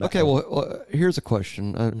Okay, well, here's a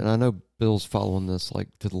question, and I know Bill's following this like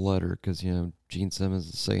to the letter because Gene Simmons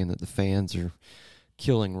is saying that the fans are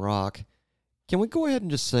killing rock. Can we go ahead and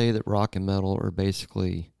just say that rock and metal are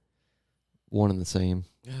basically one and the same?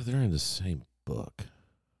 Yeah, they're in the same book.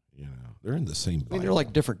 They're in the same Bible. I mean, they're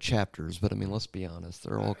like different chapters, but I mean, let's be honest.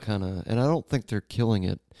 They're all kind of, and I don't think they're killing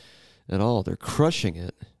it at all. They're crushing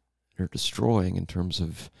it. They're destroying in terms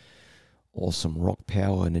of awesome rock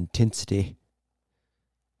power and intensity.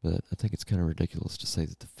 But I think it's kind of ridiculous to say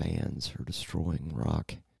that the fans are destroying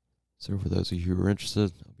rock. So for those of you who are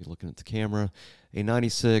interested, I'll be looking at the camera. A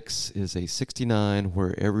 96 is a 69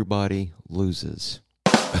 where everybody loses.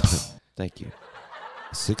 Thank you.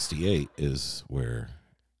 68 is where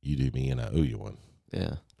you do me and I owe you one.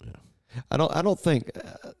 Yeah. I don't think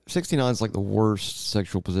 69 is like the worst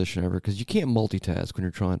sexual position ever because you can't multitask when you're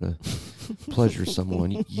trying to pleasure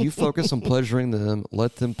someone. You focus on pleasuring them,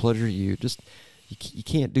 let them pleasure you. Just you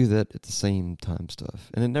can't do that at the same time stuff,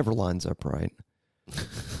 and it never lines up right.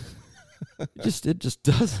 It just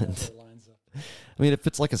doesn't. I mean, if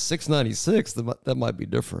it's like a 696, that might be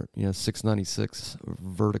different. 696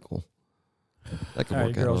 vertical. That could All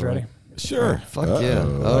work right, out. girls, ready? Sure. Fuck yeah.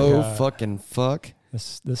 Oh, fucking fuck.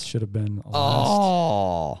 This should have been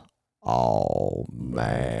last. Oh,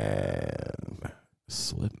 man.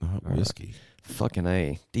 Slipknot whiskey. Fucking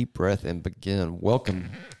A. Deep breath and begin.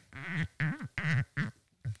 Welcome.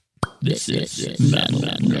 This is Metal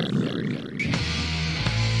Nerd.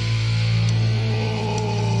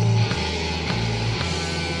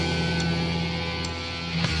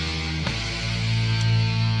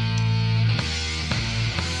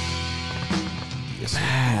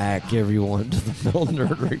 Back, everyone, to the Metal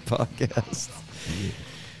Nerdery Podcast.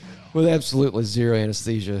 With absolutely zero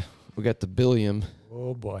anesthesia. We got the Billiam,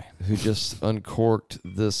 Oh, boy. who just uncorked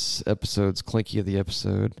this episode's Clinky of the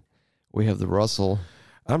Episode. We have the Russell,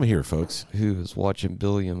 I'm here, folks. who is watching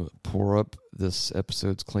Billiam pour up this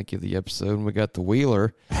episode's Clinky of the Episode. And we got the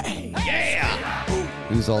Wheeler,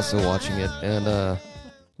 who's also watching it. And a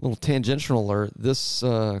little tangential alert, this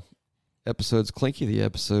episode's Clinky of the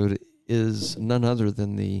Episode is none other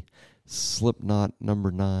than the Slipknot No.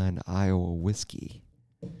 9 Iowa Whiskey.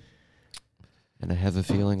 And I have a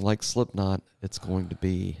feeling, like Slipknot, it's going to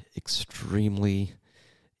be extremely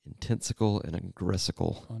intensical and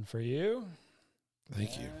aggressical. One for you.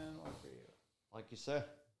 Thank you. And one for you. Like you said.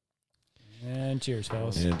 And cheers,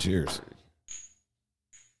 fellas. And cheers.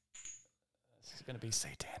 This is going to be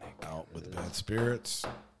satanic. Out with the bad spirits.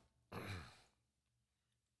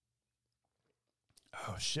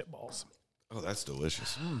 Oh, shitballs. Oh, that's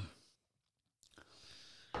delicious.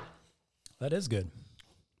 That is good.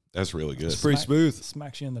 That's really good. It's pretty smooth.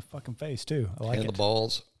 Smacks you in the fucking face, too. I like And it. the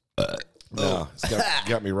balls. No, it's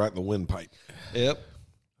got me right in the windpipe. Yep.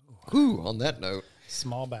 Whew, on that note.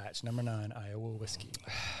 Small batch, No. 9 Iowa whiskey.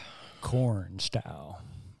 Corn style.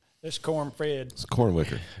 This corn Fred. It's corn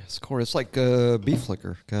liquor. It's corn. It's like beef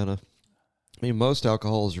liquor, kind of. I mean, most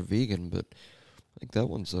alcohols are vegan, but I think that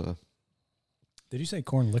one's Did you say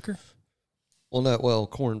corn liquor? Well,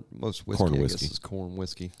 corn. Most whiskey, Corn I whiskey. guess, is corn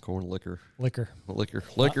whiskey, corn liquor, Liquor.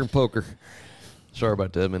 liquor and poker. Sorry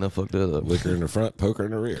about that, man. I fucked that up. Liquor in the front, poker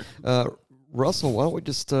in the rear. Russell, why don't we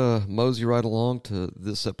just mosey right along to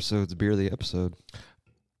this episode's beer of the episode?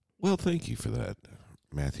 Well, thank you for that,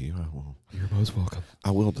 Matthew. You're most welcome.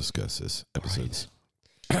 I will discuss this episode.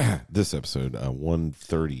 This episode,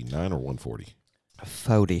 139 or 140?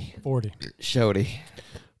 40. 40. Shody.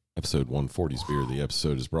 Episode 140's beer. The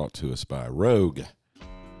episode is brought to us by Rogue.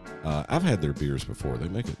 I've had their beers before.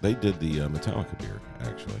 They did the Metallica beer,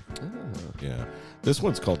 actually. Oh. Yeah. This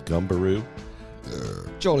one's called Gumbaroo.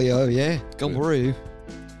 Jolly-o, yeah. Gumbaroo.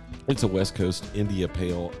 It's a West Coast India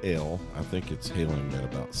Pale Ale. I think it's hailing at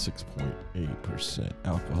about 6.8%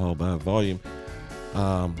 alcohol by volume.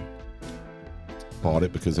 Bought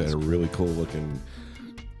it because it had a really cool looking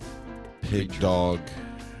pig dog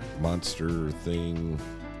monster thing.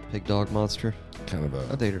 Pig dog monster. Kind of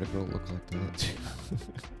I a dated a girl that looked like that.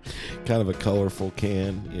 kind of a colorful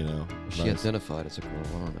can, you know. She nice. identified as a girl.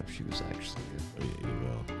 I don't know if she was actually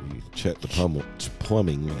You check the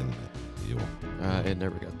plumbing and you'll. it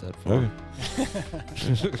never got that far.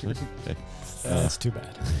 Okay. That's too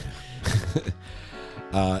bad.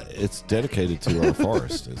 It's dedicated to our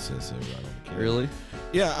forest. It says so right on the can. Really?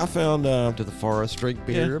 Yeah, I found. To the forest drink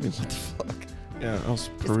beer? Yeah. I mean, what the fuck? Yeah, I was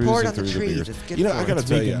poured perusing on the through the trees. beers. It's good You know, for I it. got to It's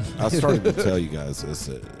tell you, vegan. I started to tell you guys this.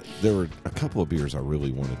 There were a couple of beers I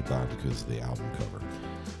really wanted to buy because of the album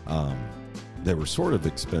cover. They were sort of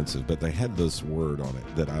expensive, but they had this word on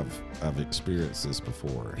it that I've experienced this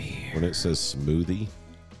before. When it says smoothie,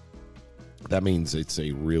 that means it's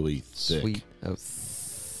a really thick, Sweet. Oh,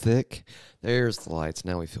 thick. There's the lights.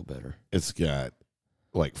 Now we feel better. It's got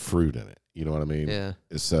like fruit in it. You know what I mean? Yeah.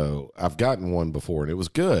 So I've gotten one before, and it was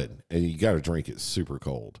good. And you got to drink it super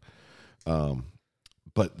cold.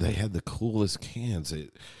 But they had the coolest cans.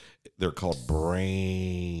 They're called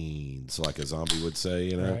Brains, like a zombie would say,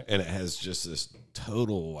 you know. Right. And it has just this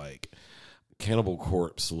total like Cannibal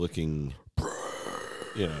Corpse looking,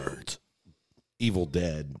 you know, Evil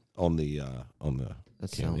Dead on the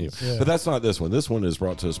That can. sounds. Yeah. But that's not this one. This one is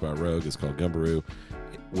brought to us by Rogue. It's called Gumbaroo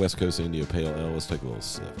West Coast India Pale Ale. Let's take a little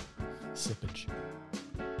sip. Sippage.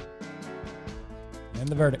 And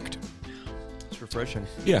the verdict. It's refreshing.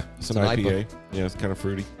 Yeah, it's an It's an IPA. Yeah, it's kind of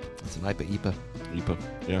fruity. It's an IPA. IPA.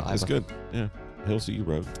 Yeah, it's IPA. good. Yeah. Hails to you,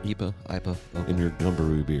 Rogue. IPA. In your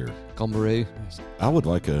Gumbaroo beer. Gumbaroo. Nice. I would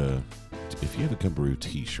like if you have a Gumbaroo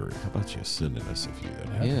t-shirt, how about you sending us a few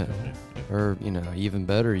of them? Yeah. Or, even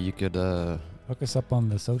better, you could Hook us up on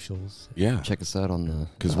the socials. Yeah. check us out on the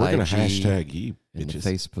Because we're going to IG hashtag you. and the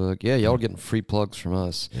bitches. Facebook. Yeah, y'all getting free plugs from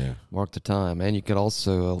us. Yeah. Mark the time. And you could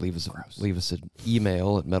also leave us an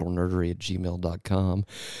email at metalnerdery@gmail.com.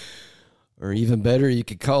 Or even better, you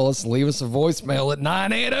could call us and leave us a voicemail at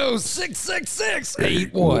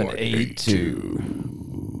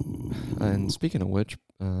 980-666-8182. And speaking of which,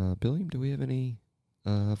 Billiam, do we have any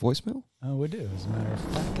voicemail? Oh, we do, as a matter of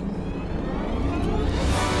fact.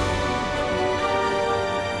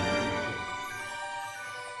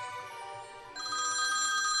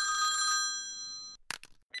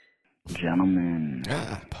 Gentlemen,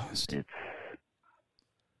 Post. it's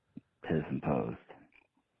Piss and Post.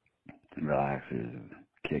 Relaxers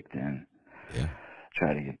kicked in. Yeah.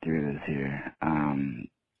 Try to get through this here.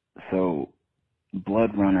 So,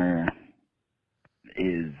 Blood Runner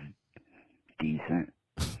is decent.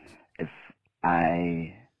 If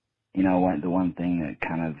I, the one thing that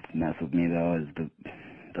kind of messed with me though is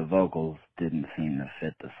the vocals didn't seem to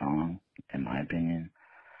fit the song, in my opinion.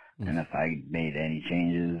 And if I made any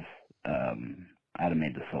changes, I'd have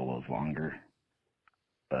made the solos longer.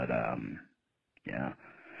 But, yeah.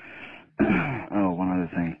 Oh, one other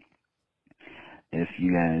thing. If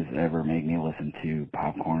you guys ever make me listen to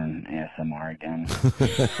Popcorn ASMR again,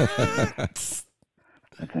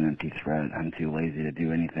 that's an empty threat. I'm too lazy to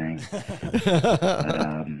do anything.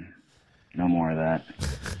 But, no more of that.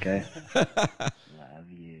 Okay?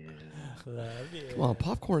 Love you. Come on,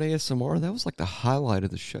 Popcorn ASMR, that was like the highlight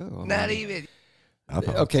of the show. even. I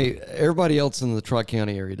thought Okay, everybody else in the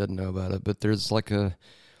Tri-County area doesn't know about it, but there's like a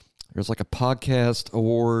podcast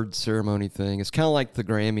award ceremony thing. It's kind of like the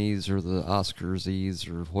Grammys or the Oscarsies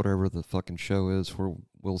or whatever the fucking show is where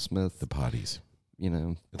Will Smith, the potties.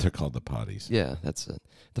 They're called the potties. Yeah, that's it.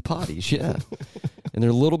 The potties, yeah. And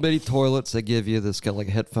they're little bitty toilets they give you that's got like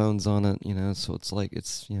headphones on it, so it's like,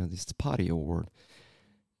 it's the potty award.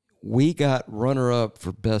 We got runner-up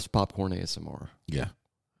for best popcorn ASMR. Yeah.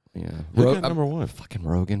 Yeah. Who got number one? Fucking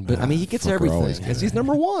Rogan. But, he gets fucker always everything because he's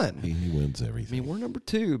number one. He wins everything. We're number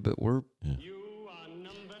 2, but we're... Yeah.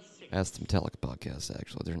 Ask the Metallica podcast,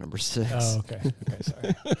 actually. They're number 6. Oh, okay. Okay,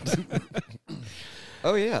 sorry.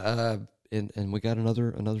 Oh, yeah. And we got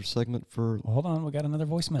another segment for... Well, hold on, we got another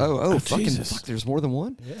voicemail. Oh, fucking... Jesus. Fuck, there's more than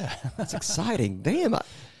one? Yeah. That's exciting. Damn. That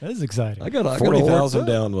is exciting. I got 40,000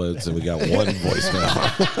 downloads, and we got one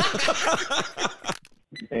voicemail.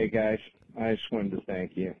 Hey guys, I just wanted to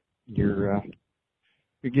thank you. You're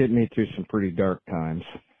getting me through some pretty dark times.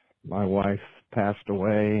 My wife passed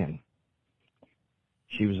away, and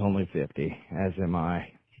she was only 50, as am I.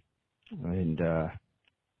 And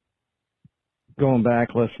going back,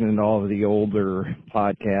 listening to all of the older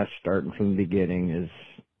podcasts, starting from the beginning, is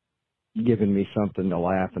giving me something to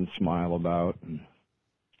laugh and smile about. And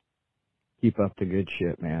keep up the good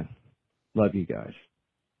shit, man. Love you guys.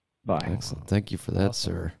 Bye. Excellent. Thank you for that,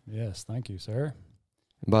 Awesome. sir. Yes, thank you, sir.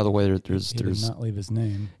 And by the way, there's He did not leave his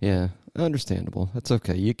name. yeah, understandable. That's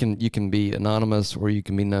okay. You can be anonymous or you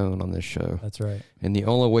can be known on this show. That's right. And the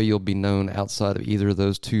only way you'll be known outside of either of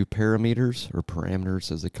those two parameters or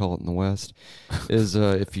parameters, as they call it in the West, is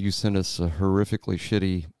if you send us a horrifically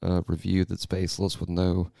shitty review that's baseless with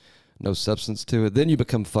no substance to it. Then you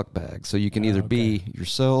become fuckbag. So you can either be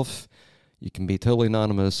yourself, you can be totally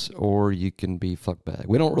anonymous, or you can be fuckbag.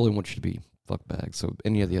 We don't really want you to be fuckbag. So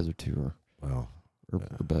any of the other two are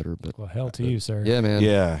better. But Well, hell to you, sir. yeah, man.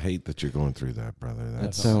 Yeah, I hate that you're going through that, brother. That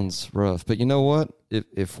That's sounds rough. But you know what?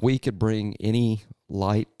 If we could bring any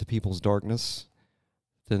light to people's darkness,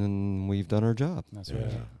 then we've done our job. That's yeah,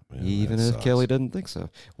 right. man, Even that if sucks. Kelly doesn't think so.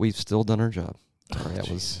 We've still done our job. Sorry, that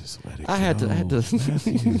was. Jesus, let it I had to.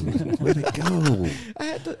 Matthew, let it go.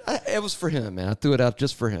 It was for him, man. I threw it out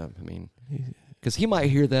just for him. I mean, because he might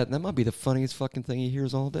hear that, and that might be the funniest fucking thing he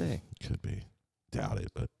hears all day. Could be. doubt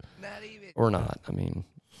it, but or not. I mean,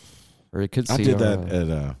 or it could see. I did that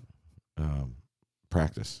at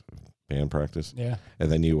practice, band practice, Yeah.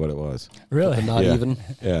 and they knew what it was. Really? not Yeah. even.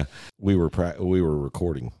 Yeah, we were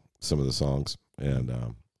recording some of the songs, and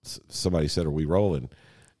somebody said, "Are we rolling?"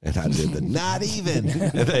 And I did the not even,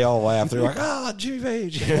 and they all laughed. They're like, "Oh, Jimmy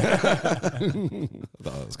Page." I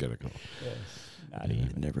thought it was kind of cool. Not It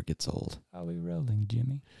even. never gets old. How we rolling,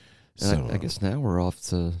 Jimmy? And So I guess now we're off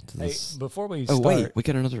to Hey, this. before we Oh start, wait, we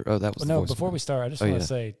got another. Oh, that was well, the no. voicemail. Before we start, I just Oh, want to yeah.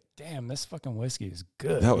 say, damn, this fucking whiskey is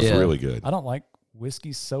good. that was Yeah. really good. I don't like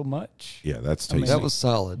whiskey so much, Yeah, that's I mean, tasty. That was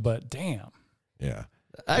solid. but damn, yeah.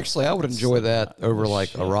 Actually, I would enjoy that over like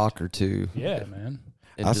a Shit. rock or two. yeah, man.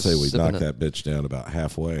 and I just say we sipping knock it. that bitch down about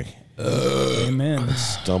halfway. Amen.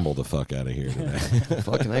 Stumble the fuck out of here today.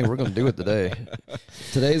 Fucking hey, we're gonna do it today.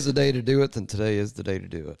 Today's the day to do it, then today is the day to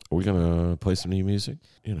do it. Are we gonna play some new music?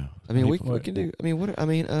 You know, I mean, we What- can do. I mean, what? I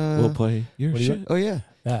mean, we'll play your what do you- shit. Oh yeah.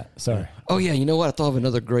 Sorry. Oh yeah. You know what? I thought of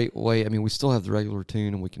another great way. I mean, we still have the regular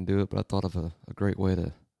tune and we can do it, but I thought of a great way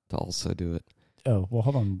to also do it. Oh, well,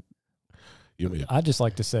 hold on. You mean I just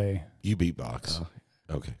like to say, you beatbox? Oh.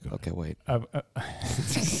 Okay, go. Okay, wait.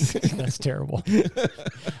 that's terrible.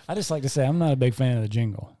 I just like to say I'm not a big fan of the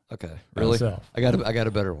jingle. Okay, really? Myself. I got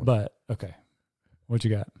a better one. But okay, what you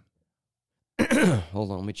got?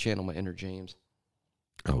 Hold on, let me channel my inner James.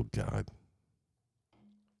 Oh God.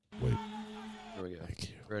 Wait. Here we go. Thank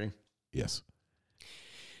you. Ready? Yes.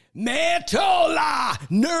 Metola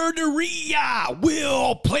nerderia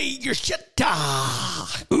will play your shit.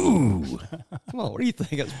 Ooh. Come on, what do you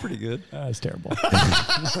think? That's pretty good. That's terrible.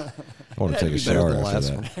 I want to take a shower after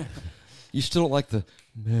that. one. You still don't like the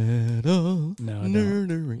metal No, I don't.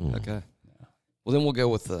 nerderia? Okay. Well, then we'll go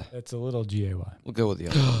with the It's a little GAY. other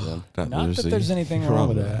one then. Not that there's anything wrong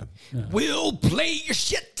with that. No. We'll play your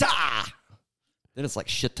shit. Then it's like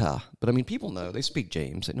shitta. But I mean, people know. They speak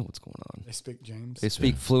James. They know what's going on. They speak James. They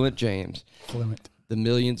speak fluent James. Fluent. The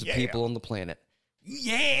millions of people on the planet.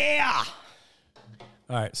 Yeah.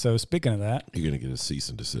 All right. So speaking of that, You're gonna get a cease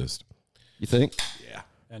and desist. You think? Yeah.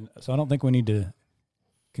 and so I don't think we need to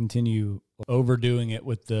continue overdoing it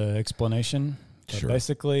with the explanation. But Sure.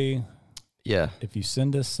 Basically, Yeah. if you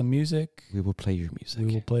send us some music, We will play your music.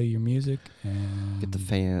 we will play your music and Get the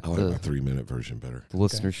fan, I like my the 3-minute version better.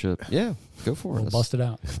 listenership. Yeah, go for we'll it. bust it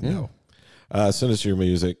out. Yeah. No. Send us your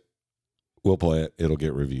music. We'll play it. It'll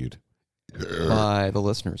get reviewed. By the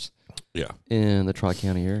listeners Yeah. in the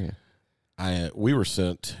Tri-County area. We were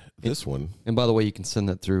sent this one. And by the way, you can send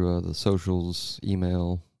that through the socials,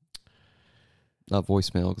 email, not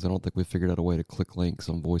voicemail, because I don't think we figured out a way to click links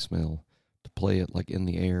on voicemail to play it like in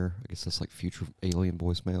the air. I guess that's like future alien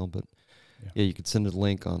voicemail. But yeah, you could send a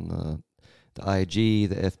link on the IG,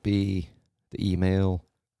 the FB, the email,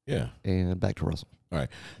 Yeah. and back to Russell.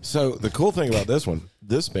 So the cool thing about this one,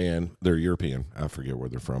 this band, they're European. I forget where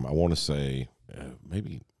they're from. I want to say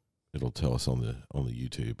maybe it'll tell us on the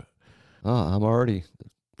YouTube. I'm already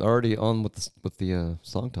on with the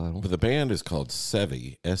song title. But the band is called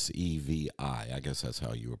Sevi, Sevi. I guess that's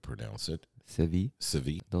how you would pronounce it. Sevi.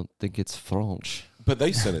 Sevi. Don't think it's French. But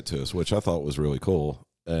they sent it to us, which I thought was really cool.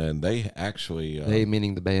 And they actually They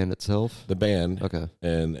meaning the band itself. the band, Okay.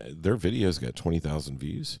 and their videos got 20,000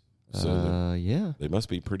 views. So Yeah, they must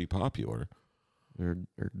be pretty popular. they're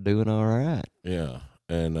doing all right. Yeah.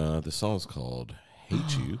 And the song's called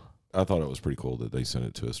Hate You. I thought it was pretty cool that they sent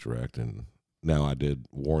it to us direct. And now I did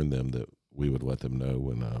warn them that we would let them know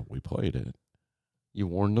when we played it. You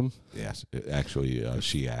warned them. Yes. Actually,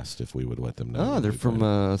 she asked if we would let them know. Oh, when they're we from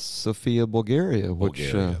played it. Sofia, Bulgaria. Which,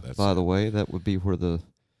 Bulgaria, that's by it. the way, that would be where the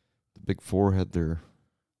Big Four had their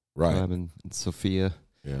Right. time in Sofia.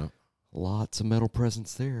 Yeah. Lots of metal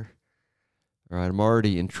presence there. All right, I'm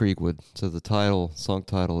already intrigued with. So the song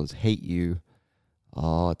title is "Hate You."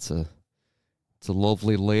 Oh, it's a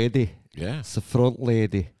lovely lady. Yeah. It's a front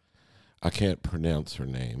lady. I can't pronounce her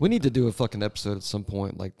name. We need to do a fucking episode at some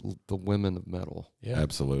point, like the women of metal, Yeah.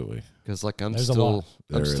 Absolutely. because like I'm There's a lot.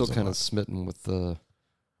 There is a kind lot. of smitten with the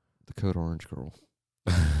Code Orange girl.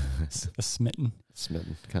 A smitten.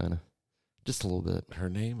 Smitten, kind of, just a little bit. Her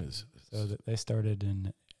name is. So that they started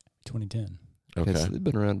in 2010. Okay. They've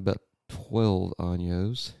been around about 12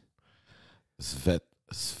 años.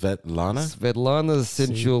 Svetlana? Svetlana sent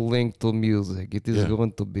See? you a link to music. It is Yeah.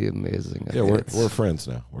 going to be amazing. Yeah, we're friends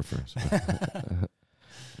now. We're friends.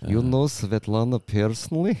 You know Svetlana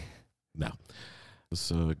personally? No.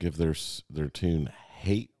 Let's give their tune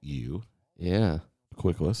 "Hate You" Yeah. a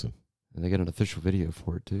quick listen. And they got an official video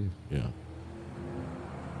for it, too. Yeah.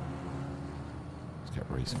 It's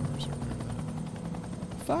got race cars over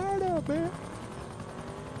there. Fired up, man.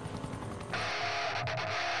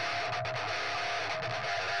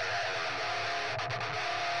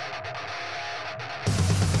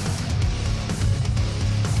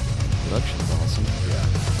 production's awesome. Yeah.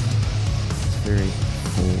 It's very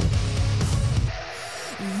full.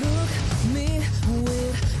 Look me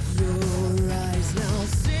with your eyes now.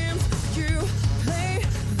 Seems you play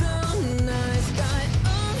the nice guy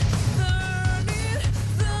underneath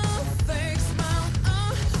the fake smile. I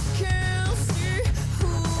can't see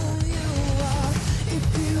who you are. If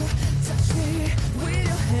you touch me with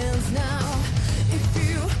your hands now, if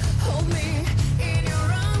you hold me in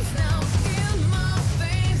your arms now, in my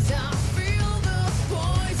veins I feel the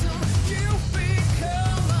poison. You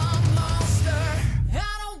become a monster. I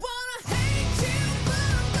don't wanna hate you, but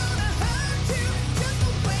I'm gonna hurt you just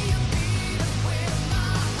the way you beat it with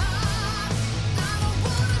my heart. I don't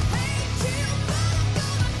wanna hate you, but I'm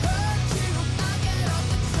gonna hurt you. I get off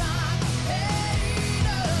the track,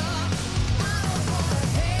 hater. I don't wanna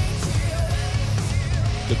hate you.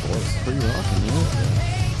 Good voice. Pretty rocking, yeah.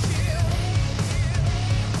 Hate you.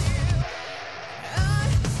 I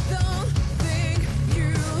don't think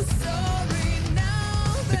you're sorry now. I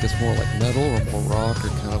think it's more like metal or more rock or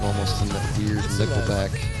kind of almost in that weird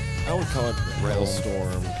Nickelback. I would call it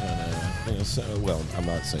Railstorm kind of. You know, so, well, I'm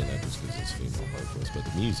not saying that just because it's female vocalist, but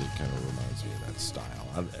the music kind of reminds me of that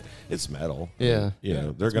style. It's metal. Yeah. You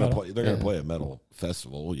know, they're it's gonna metal. play. They're gonna Yeah. play a metal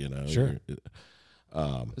festival. You know. Sure.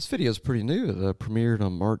 This video's pretty new. It premiered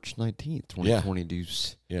on March 19th, 2020.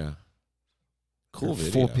 Deuce. Yeah. Cool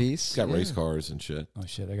video. 4-piece. It's got Yeah. race cars and shit. Oh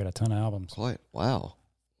shit, they got a ton of albums. Quite. Wow.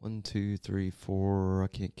 1, 2, 3, 4. I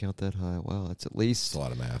can't count that high. Wow. That's at It's least. a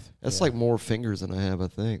lot of math. That's Yeah. like more fingers than I have, I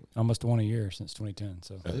think. Almost one a year since 2010.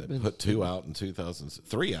 So They've been- Put 2 out in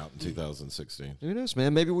 3 out in 2016. Who knows,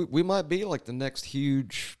 man? Maybe we might be like the next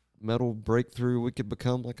huge metal breakthrough. We could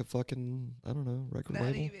become like a fucking, I don't know, record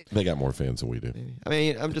label. They got more fans than we do. Maybe. I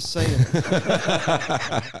mean, I'm just saying.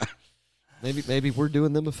 maybe we're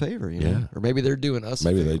doing them a favor, you know? Yeah. Or maybe they're doing us.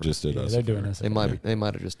 Maybe a they favor. just did yeah, us. they're a doing favor. us. They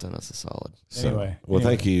might have just done us a solid. So, Anyway,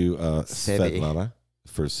 thank you, Savvy. Svetlana,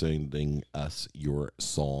 for sending us your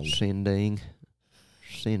song. Sending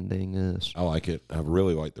us. I like it. I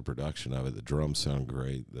really like the production of it. The drums sound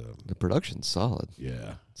great. The production's solid.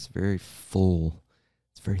 Yeah, It's very full.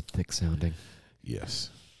 It's very thick sounding. yes,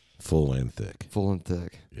 full and thick. Full and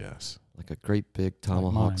thick. Yes, Like a great big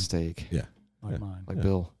tomahawk mine. steak. yeah, like yeah. mine. Like Yeah.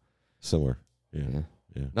 Bill. similar. Yeah, Yeah.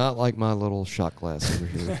 yeah. Not like my little shot glass over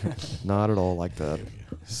here. Not at all like that.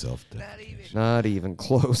 Self. Not even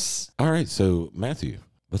close. All right, so Matthew,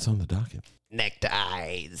 what's on the docket?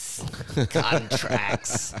 Neckties,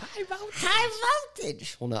 contracts, high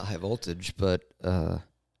voltage. Well, not high voltage, but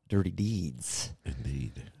Dirty Deeds.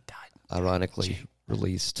 Indeed. Ironically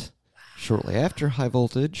released shortly after High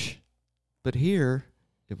Voltage, but here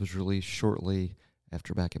it was released shortly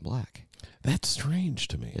after Back in Black, That's strange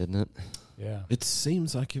to me. isn't it? Yeah. It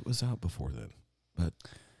seems like it was out before then, but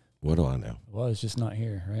what do I know? Well, it's just not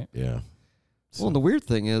here, right? Yeah. Well, and the weird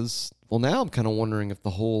thing is, now I'm kind of wondering if the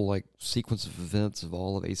whole like sequence of events of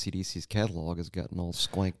all of AC/DC's catalog has gotten all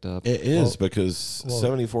squanked up. It is because well-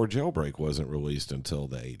 74 Jailbreak wasn't released until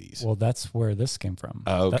the 80s. Well, that's where this came from.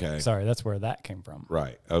 Oh, okay. That's where that came from.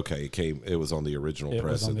 Right. Okay. It was on the original It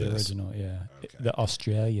press was on of the this. original, yeah. Okay. The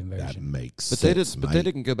Australian That version. makes But sense. they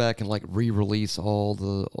didn't go back and like re-release all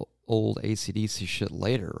the old AC/DC shit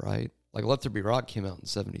later, right? Like Let There Be Rock came out in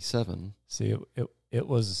 '77. See, it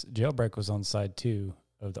was Jailbreak was on side 2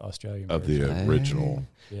 of the Australian of version. the original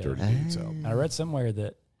Yeah. Dirty Deeds album. I read somewhere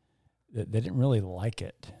that they didn't really like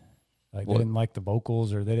it. Like What? they didn't like the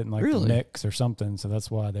vocals or they didn't like Really? the mix or something, so that's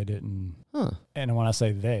why they didn't. Huh. And when I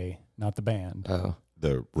say they, not the band. Oh,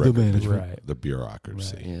 The record, management. Right. the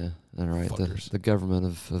bureaucracy. yeah. All right. Fuckers. The government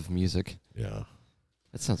of music. Yeah.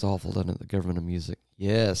 That sounds awful, doesn't it? The government of music.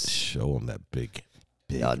 Yes. Show them that big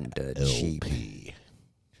Under cheap. LP.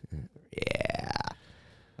 Yeah.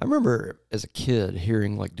 I remember as a kid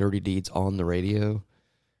hearing like Dirty Deeds on the radio.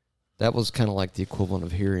 That was kind of like the equivalent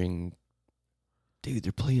of hearing, dude,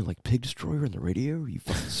 they're playing like Pig Destroyer on the radio? Are you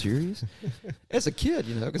fucking serious? As a kid,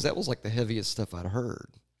 because that was like the heaviest stuff I'd heard.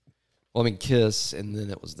 Well, I mean, Kiss, and then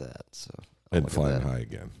it was that. So And look at Flying that. High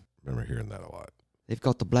again. Remember hearing that a lot. They've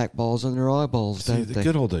got the black balls on their eyeballs, See, don't the they?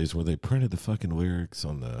 good old days where they printed the fucking lyrics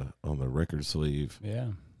on the record sleeve. Yeah.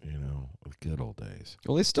 The good old days.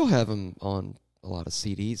 Well, they still have them on a lot of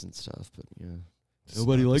CDs and stuff, but yeah. It's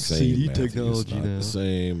Nobody not the likes same, CD Matthew. technology it's not now. The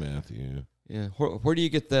same, Matthew. Yeah. Where do you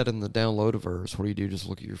get that in the downloadiverse? What do you do? Just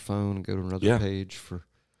look at your phone and go to another Yeah. page for.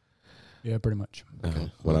 Yeah, pretty much.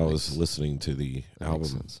 Okay. When Well, I that was makes- listening to the that makes album,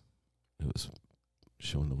 sense. it was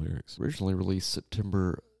showing the lyrics. Originally released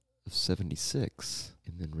September of 76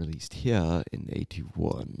 and then released here in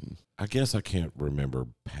 81. I guess I can't remember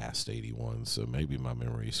past 81, so maybe my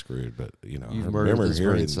memory is screwed. But I You've murdered remember those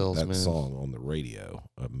brain hearing cells, that man. song on the radio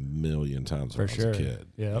a million times For when sure. I was a kid.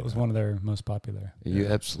 Yeah, that was one of their most popular. You Yeah.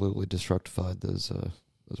 absolutely destructified those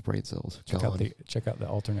brain cells. Check Gone. out the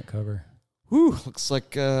alternate cover. Whew, looks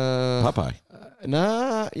like Popeye.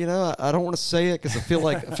 nah. I don't want to say it because I feel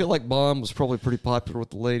like Bomb was probably pretty popular with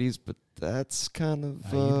the ladies, but that's kind of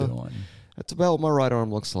How you doing? that's about what my right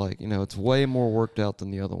arm looks like. It's way more worked out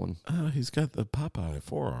than the other one. He's got the Popeye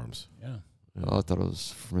forearms. Yeah. Oh, I thought it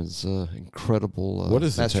was from his incredible What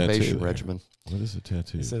is the tattoo masturbation there? regimen. What is the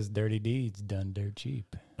tattoo? It says "Dirty Deeds Done Dirt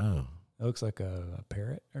Cheap." Oh. It looks like a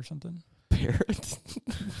parrot or something. Parrot.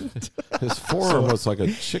 His forearm looks like a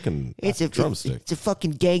chicken drumstick. It's a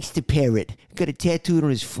fucking gangster parrot. Got a tattooed on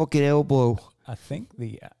his fucking elbow. I think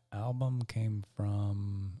the album came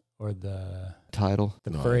from, or the Title.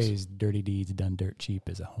 Nice. phrase "Dirty Deeds Done Dirt Cheap"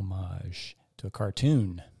 is a homage to a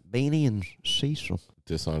cartoon. Beanie and Cecil.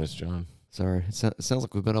 Dishonest John. Sorry, it sounds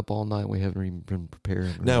like we've been up all night. We haven't even been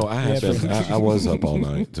preparing. No, I have Yeah, been. I was up all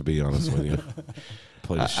night, to be honest with you.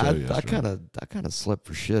 Played a show I yesterday. kind of slept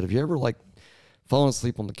for shit. Have you ever fallen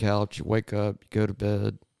asleep on the couch? You wake up, you go to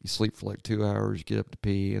bed, you sleep for like 2 hours, you get up to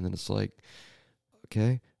pee, and then it's like,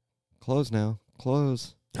 okay, close now,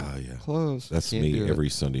 close, Oh, yeah. close. That's Can't me do it. every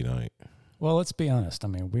Sunday night. Well, let's be honest. I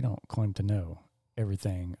mean, we don't claim to know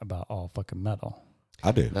everything about all fucking metal.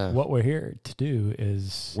 I do. No. What we're here to do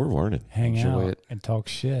is We're learning. hang enjoy out it. and talk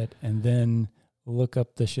shit, and then look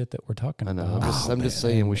up the shit that we're talking I know. about. I'm just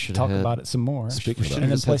man. saying we and should talk have about it some more, Speaking should about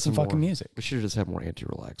and then just play had some some fucking more. music. We should just have more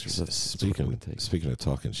anti-relaxers. That's what it would take. Speaking of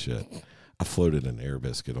talking shit, I floated an air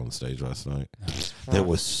biscuit on stage last night. That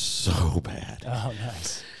was so bad. Oh,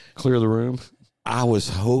 nice. Clear the room. I was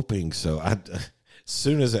hoping so. As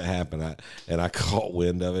soon as it happened, I caught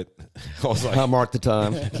wind of it. I was like, I marked the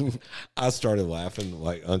time. I started laughing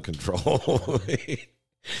like uncontrollably.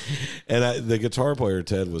 And the guitar player,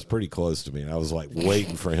 Ted, was pretty close to me. And I was like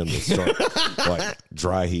waiting for him to start like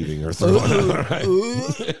dry heaving or throwing up.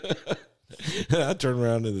 Right? And I turned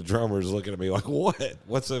around and the drummer's looking at me like, what?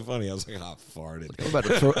 What's so funny? I was like, I farted. I'm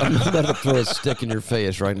about to throw a stick in your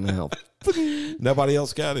face right now. Nobody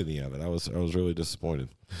else got any of it. I was really disappointed.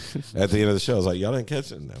 At the end of the show, I was like, y'all didn't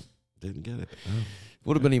catch it? No, didn't get it. Oh.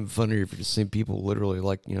 Would have been even funnier if you just seen people literally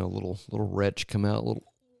little wretch come out.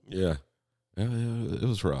 Yeah. It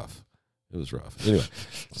was rough. It was rough. Anyway,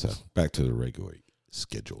 so back to the regularly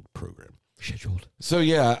scheduled program. Scheduled. So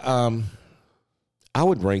yeah, I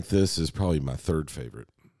would rank this as probably my third favorite.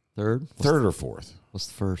 Third Or fourth. What's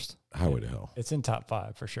the first? Highway to Hell. It's in top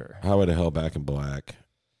 5 for sure. Highway to Hell, Back in Black.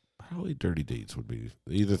 Probably Dirty Deeds would be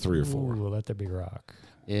either 3 or 4. Ooh, Let There Be Rock.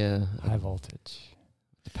 Yeah, High Voltage.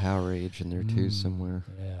 the Power Age in there too somewhere.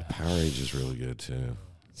 Yeah. Power Age is really good too.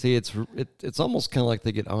 See, it's almost kind of like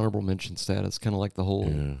they get honorable mention status. Kind of like the whole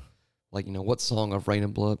Yeah. what song of Rain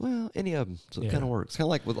and Blood? Well, any of them. So it Yeah. kind of works. Kind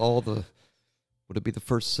of like with all the. Would it be the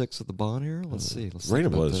first 6 of the Bond era? Let's see. Let's Rain think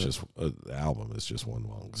and Blood about is that. just the album is just one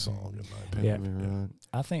long song in my Yeah. opinion. Right.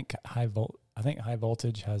 I think High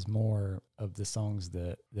Voltage has more of the songs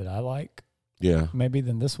that I like Yeah. maybe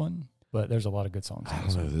than this one, but there's a lot of good songs. I on don't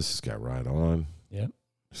this know. one. This has got Right On. Yep.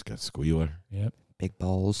 It's got Squealer. Yep. Big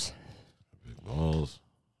balls. Big Balls.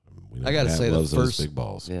 We know I gotta Matt say, the loves those first- big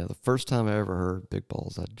balls. Yeah, the first time I ever heard Big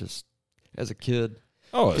Balls, I just, as a kid,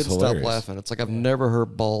 Oh, it's couldn't hilarious. stop laughing. It's like I've never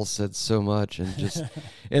heard balls said so much, and just,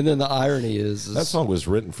 and then the irony is That song was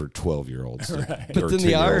written for 12-year-olds. Right. but then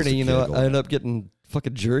the irony, I end up getting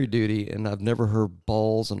fucking jury duty, and I've never heard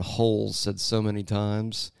balls and holes said so many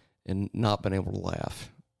times and not been able to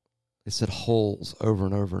laugh. They said holes over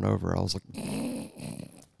and over and over. I was like,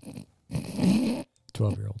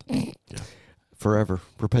 12-year-old. forever,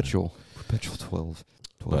 perpetual 12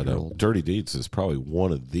 But year old. Dirty Deeds is probably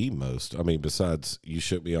one of the most, besides You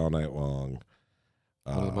Shook Me All Night Long,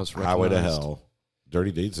 One of the most Highway to recognized. Hell,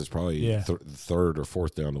 Dirty Deeds is probably Yeah. third or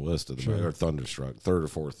fourth down the list of the, Sure. or Thunderstruck, third or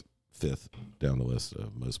fourth, fifth down the list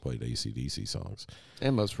of most played AC/DC songs.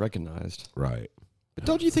 And most recognized. Right. But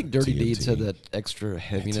don't you think Dirty TNT. Deeds had that extra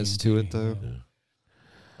heaviness to it, though? yeah. Yeah.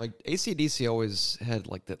 Like AC/DC always had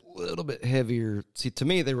like that little bit heavier. See, to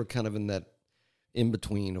me, they were kind of in that in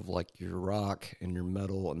between of like your rock and your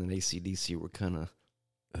metal, and then AC/DC were kind of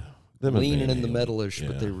Them and leaning Van in the Halen. metalish,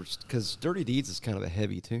 but Yeah. they were because Dirty Deeds is kind of a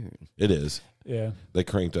heavy tune. It is. Yeah. They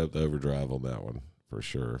cranked up the overdrive on that one for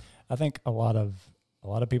sure. I think a lot of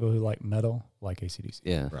people who like metal like AC/DC.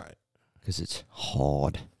 Yeah, Right. because it's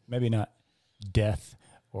hard. Maybe not death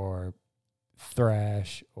or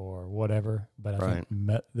thrash or whatever, but I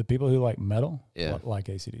think the people who like metal Yeah. like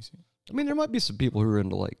AC/DC. I mean, there might be some people who are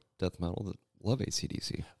into like death metal that love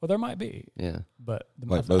AC/DC. Well, there might be, Yeah, but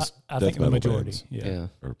Like most I death think the metal majority. bands. Yeah. yeah.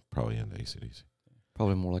 Or probably into ACDC.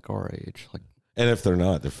 Probably more like our age. Like, And if they're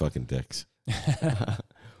not, they're fucking dicks.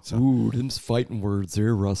 So- ooh, them's fighting words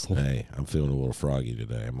there, Russell. Hey, I'm feeling a little froggy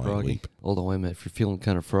today. I might Froggy. weep. Hold on, wait a minute. If you're feeling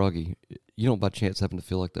kind of froggy, you don't by chance happen to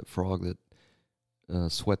feel like that frog that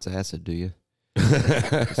sweats acid, do you?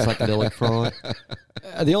 Psychedelic frog.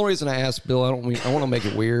 The only reason I asked Bill, I want to make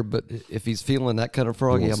it weird, but if he's feeling that kind of Who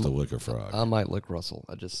froggy, wants to lick a frog? I might lick Russell.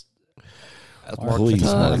 That's Please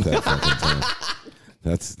mark time. that fucking time.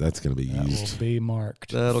 That's going to be That used. will be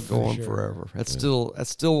marked. That'll for go on sure. forever. That still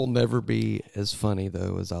will never be as funny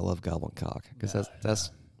though as I love Goblin Cock, because that's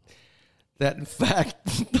that. In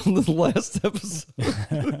fact, on the last episode,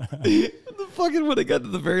 the fucking when it got to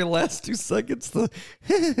the very last 2 seconds, the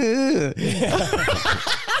I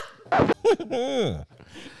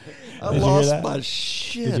Did you hear lost that? my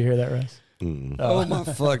shit. Did you hear that, Russ? Mm. Oh my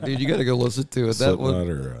fuck, dude! You got to go listen to it. That Slipknot one,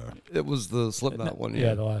 or it was the Slipknot one. Yeah,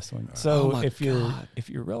 Yeah, the last one. Oh So my if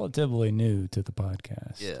you're relatively new to the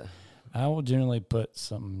podcast, yeah. I will generally put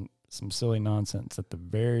some silly nonsense at the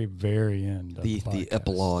very, very end of the The podcast.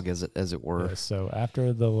 epilogue, as it were. Yeah, so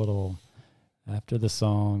after the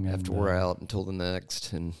song, and After we're out until the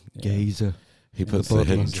next, and Yeah. Gazer. He puts The the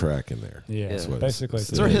hidden buttons. track in there. Yeah, Yeah. so What basically it's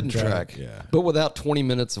It's our hidden track. Yeah. But without 20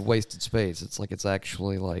 minutes of wasted space. It's like it's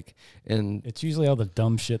actually like, and It's usually all the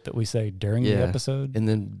dumb shit that we say during the Yeah. episode. and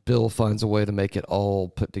then Bill finds a way to make it all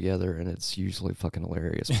put together, and it's usually fucking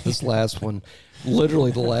hilarious. But this last one,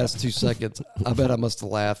 literally the last 2 seconds, I bet I must have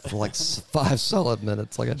laughed for like 5 solid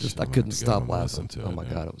minutes. Like I I'll couldn't have to go stop and laughing. listen to Oh it, my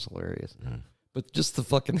yeah. god, it was hilarious. Yeah. But just the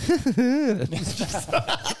fucking, it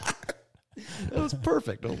was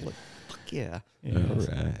perfect. I was like, fuck yeah. Yeah, All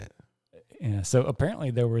so- right. Yeah. So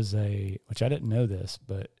apparently there was which I didn't know this,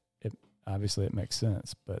 but obviously it makes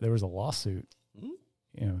sense. But there was a lawsuit,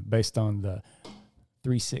 Hmm? based on the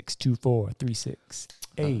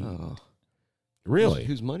 362436A. Oh. Really?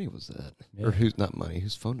 Whose money was that? Yeah. Or whose not money?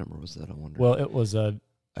 Whose phone number was that? I wonder. Well, it was I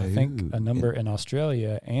think Oh, a number in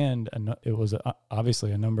Australia, and it was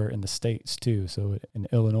obviously a number in the States too. So an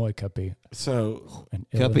Illinois couple, So, an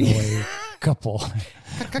Cuppy. Illinois couple.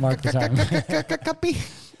 Mark the time. Copy.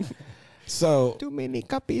 so Too many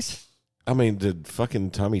copies. I mean, did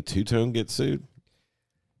fucking Tommy Two-Tone get sued?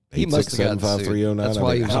 He must have gotten sued. That's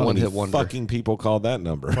why he was a How many one-hit wonder. fucking people called that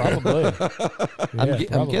number? Probably. I'm, Yeah, I'm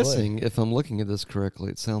probably. guessing, if I'm looking at this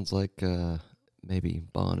correctly, it sounds like maybe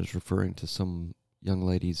Bond is referring to some young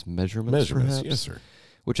lady's measurements, perhaps. Yes, sir.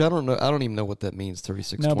 Which I don't know. I don't even know what that means.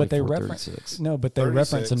 36, No, but they 24, reference 36. no, but they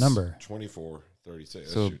reference a number. 24,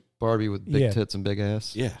 36. So Barbie with big Yeah. tits and big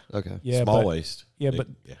ass. yeah. Okay. Yeah, Small but waist. yeah, Big- but-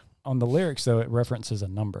 yeah. on the lyrics though it references a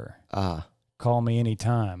number. Ah. Call me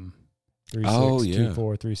anytime.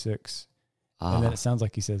 362436. And then it sounds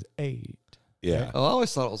like he says 8. Yeah. Oh, I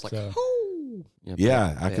always thought it was like, So- oh. Yeah,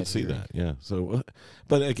 bad- I bad could see hearing. that. Yeah. So,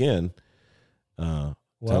 but again, Well,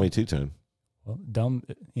 Tommy Two-Tone. well, dumb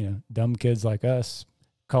kids like us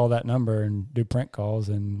call that number and do prank calls,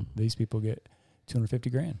 and these people get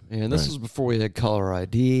 $250,000. And this Right. was before we had caller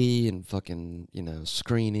ID and fucking,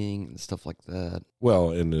 screening and stuff like that.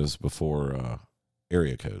 Well, and it was before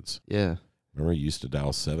area codes. Yeah. Remember, you used to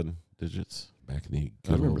dial 7 digits back in the I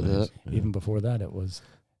good old remember days? that. Yeah. Even before that, it was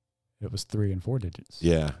 3 and 4 digits.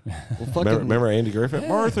 Yeah. Well, fucking, Remember Andy Griffith? Yeah.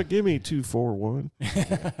 Martha, give me 241.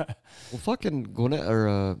 well, fucking Gwinnett,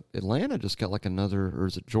 or Atlanta just got like another, or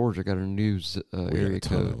is it Georgia got a new We got area a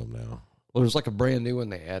ton of code. them now. Well, there's like a brand new one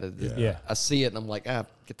they added. Yeah. Yeah. I see it and I'm like, get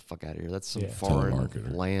the fuck out of here. That's some Yeah. foreign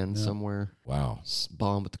Telemarketer. land Yeah. somewhere. Wow.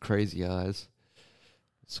 Bomb with the crazy eyes.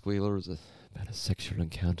 Squealer was about a sexual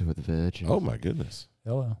encounter with a virgin. Oh, my goodness.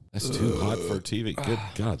 Hello. That's too hot for TV. Good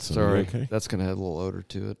God. Son, Sorry. you okay? That's going to have a little odor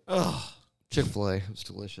to it. Chick-fil-A. It was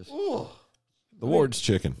delicious. The Lord's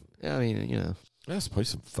chicken. Yeah, I mean, Let's play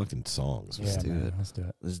some fucking songs. Yeah, do man, it. let's do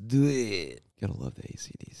it. let's do it. Gotta love the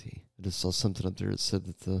AC/DC. I just saw something up there that said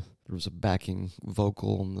that there was a backing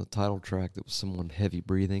vocal on the title track that was someone heavy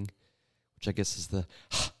breathing, which I guess is the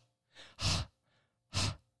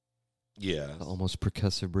Yeah. almost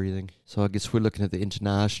percussive breathing. So I guess we're looking at the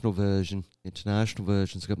international version. International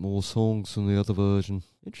version's got more songs than the other version.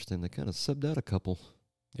 Interesting. They kind of subbed out a couple.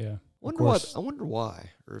 Yeah. I wonder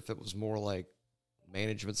why, or if it was more like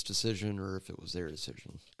management's decision, or if it was their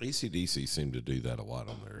decision. AC/DC seemed to do that a lot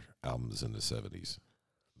on their albums in the 70s.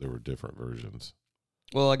 There were different versions.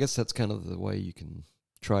 Well, I guess that's kind of the way you can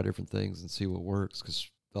try different things and see what works. Because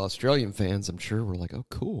the Australian fans, I'm sure, were like, "Oh,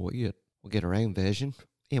 cool! We'll get our own version,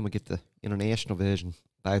 and we get the international version.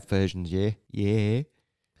 Both versions, yeah."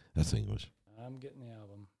 That's English. I'm getting the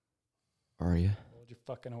album. Are you? Hold your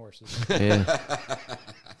fucking horses. Yeah.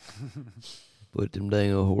 Put them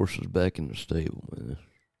dang old horses back in the stable, man.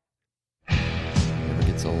 Never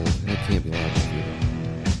gets old. That can't be live computer.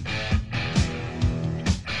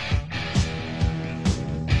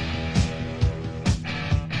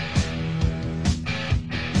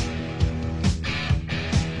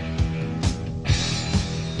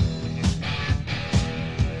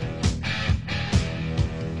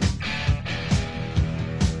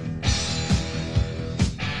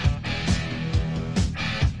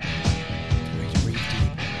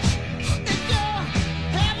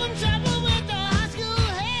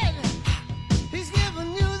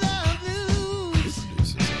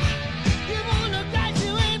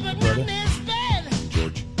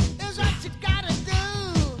 George.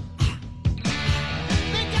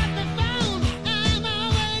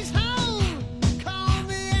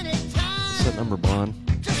 What's that number, Bond?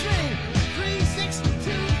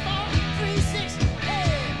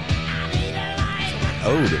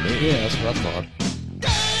 Oh, to me. Yeah, that's what I thought.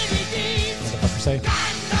 Motherfucker say.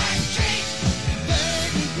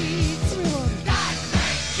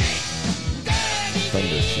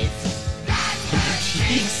 Thunder Chief.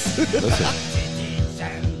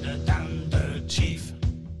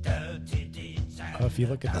 If you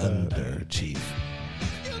look at Thunder Chief.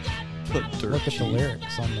 look at the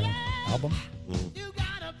lyrics on the album,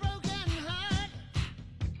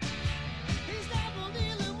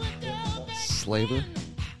 Slaver?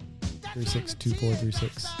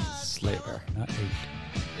 362436, Slaver. not 8.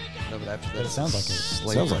 No, but after that, But it sounds like it.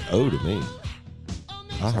 Slaver. Sounds like O to me.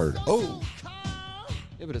 I heard O.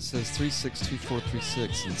 Yeah, but it says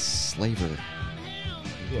 362436 and Slaver. In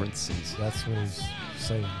parentheses. That's what he's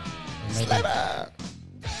saying. And maybe Slaver. What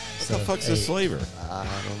instead the of fuck's a 8, slaver? I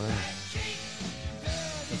don't know.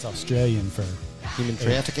 It's Australian for Human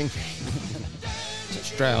trafficking? It's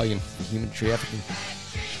Australian for human trafficking.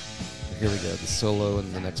 Here we go. The solo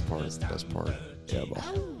and the next part is the best part. Yeah, well.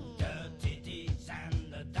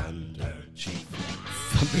 Thunder Chief.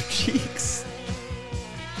 Thunder Cheeks.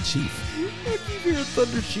 Chief. I keep hearing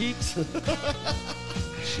Thunder Cheeks.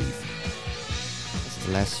 Chief. It's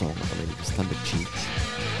the last song. I mean, it was Thunder Cheeks.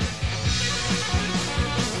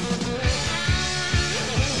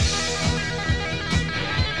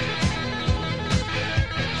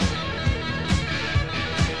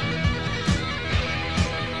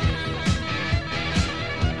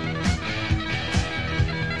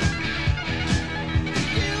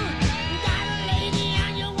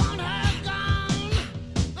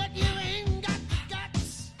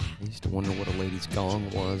 I used to wonder what a lady's gong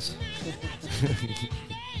was.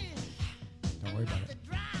 Don't worry about it.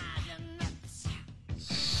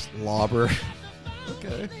 Slobber.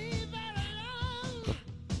 Okay.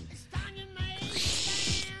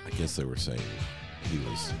 I guess they were saying he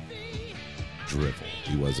was drivel.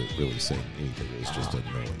 He wasn't really saying anything. It was just a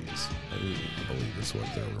noise. I believe is what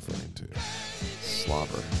they're referring to.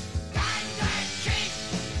 Slobber.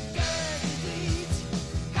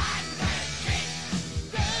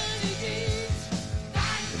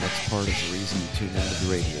 The next part is the reason you tune into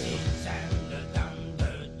the radio.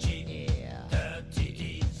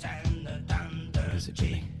 What is it,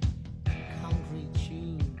 Jimmy?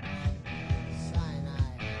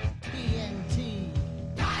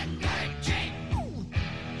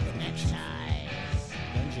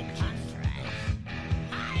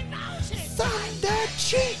 Thunder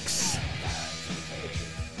Cheeks!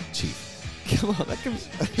 Chief. Come on, that comes.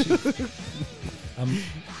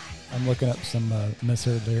 I'm looking up some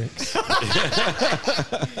misheard lyrics. I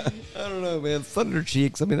don't know, man. Thunder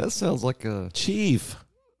Cheeks. I mean, that sounds like a. Chief.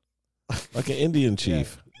 Like an Indian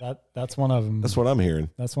chief. Yeah, that's one of them. That's what I'm hearing.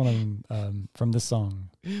 That's one of them from this song.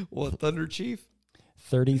 What, Thunder Chief?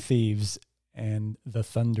 30 Thieves and the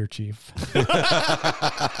Thunder Chief.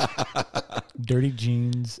 Dirty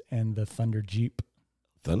Jeans and the Thunder Jeep.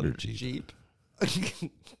 Thunder Jeep. I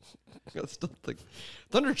still think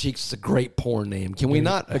Thunder Cheeks is a great porn name. Can we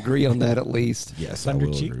not agree on that at least? Yes, Thunder I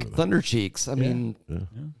will Cheek? agree with that. Thunder Cheeks. I mean, Yeah.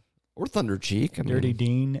 or Thunder Cheek. I mean, Dirty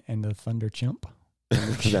Dean and the Thunder Chimp.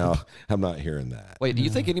 No, I'm not hearing that. Wait, do you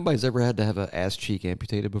think anybody's ever had to have an ass cheek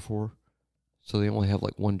amputated before? So they only have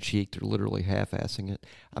like one cheek. They're literally half-assing it.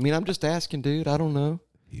 I mean, I'm just asking, dude. I don't know.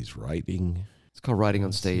 He's writing. It's called writing on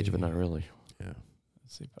Let's stage, see. but not really. Yeah.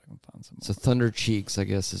 Let's see if I can find some. So Thunder Cheeks, I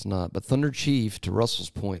guess, is not. But Thunder Chief, to Russell's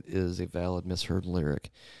point, is a valid misheard lyric.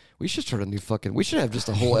 We should start a new fucking. We should have just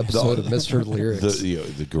a whole episode of misheard lyrics.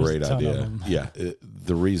 The great There's a ton of idea. them. Yeah.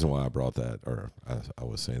 The reason why I brought that, or I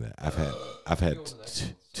was saying that, I've had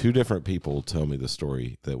two different people tell me the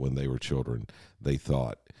story that when they were children, they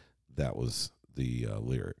thought that was the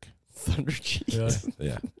lyric. Thunder Cheeks. Really?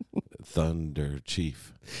 Yeah. Thunder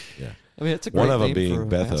Chief. Yeah. I mean, it's a great One of them name for being a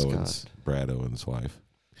Beth mascot. Owens, Brad Owens' wife.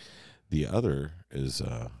 The other is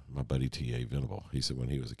my buddy T.A. Venable. He said when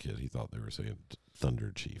he was a kid, he thought they were saying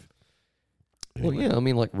Thunder Chief. Well, yeah, I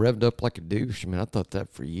mean, like revved up like a douche. I mean, I thought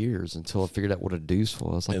that for years until I figured out what a deuce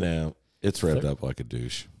was. Like, And it's revved up like a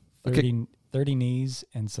douche. 30 knees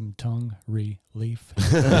and some tongue relief.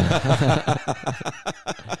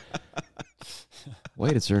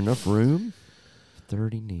 wait, is there enough room?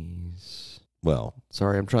 30 knees. Well,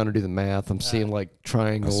 Sorry, I'm trying to do the math. I'm seeing like I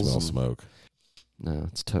triangles. smell and- smoke. No,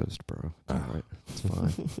 it's toast, bro. It's all Ah. right. It's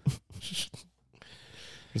fine.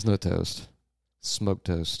 There's no toast. Smoked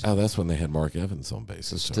toast. Oh, that's when they had Mark Evans on So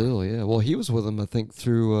basis. still, yeah. Well, he was with him, I think,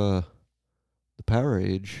 through the Power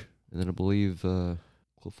Age, and then I believe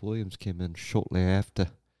Cliff Williams came in shortly after.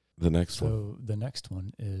 The next one, So the next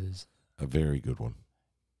one is a very good one.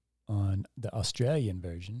 on the Australian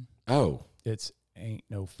version. Oh, It's Ain't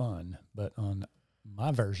No Fun, but on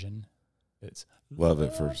my version, it's Love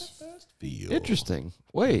at First Feel. Interesting.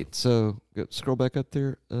 Wait, so scroll back up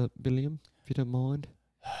there, Billiam, if you don't mind.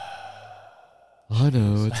 I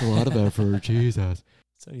know it's a lot of effort. Jesus.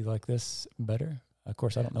 So you like this better? Of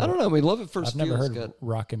course, I don't know. I don't know. I mean, Love at First I've never Feel's heard of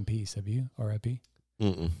Rock and Peace. Have you? R.I.P.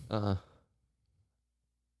 Mm-mm. I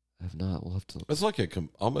have not. We'll have to. It's like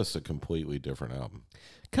almost a completely different album.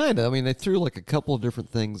 Kind of. I mean, they threw like a couple of different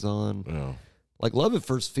things on. Oh, Like Love at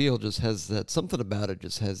First Feel just has that something about it.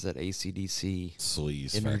 Just has that AC/DC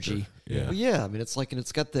sleaze energy. factor. Yeah. Well, yeah. I mean, it's like, and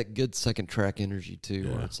it's got that good second track energy too.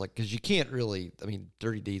 Where Yeah. it's like, because you can't really. I mean,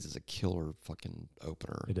 Dirty Deeds is a killer fucking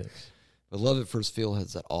opener. It is. But Love at First Feel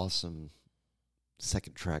has that awesome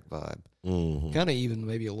second track vibe. Mhm. Kind of even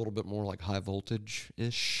maybe a little bit more like High Voltage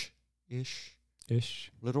ish.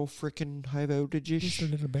 Little freaking high voltage Just ish. a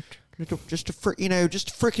little bit. Little, just a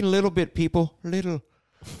freaking little bit, people. Little.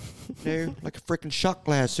 No, like a freaking shot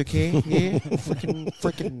glass, okay? Yeah,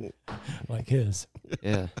 freaking. Like his.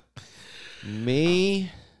 Yeah.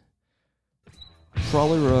 Me,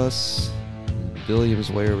 Trolley Russ,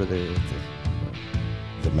 Williams way over there with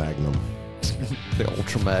The Magnum. the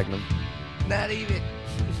Ultra Magnum. Not even.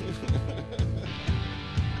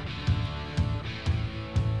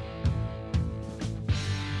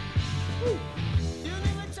 You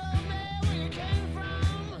never told me where you came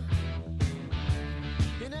from.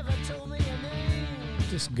 You never told me your name.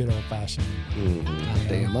 Just good old fashioned. Mhm.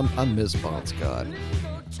 Damn, I miss Bon Scott.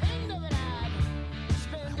 So tender that I'd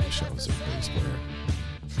spend I wish I was a bass player.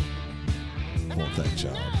 I want that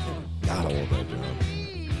job. God, I want that job.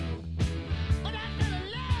 But I fell in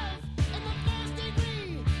love in the first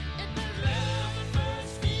degree. It was love at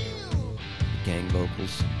first feel. Gang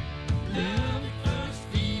vocals. Love at first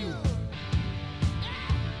feel.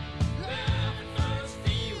 Love at first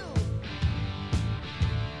feel.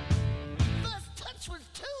 First touch was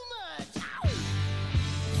too much. Ow!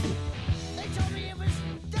 They told me it was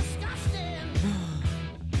disgusting.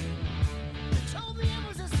 They told me it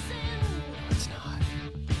was a sin. It's not.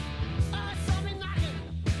 I saw me knocking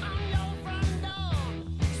on your front door.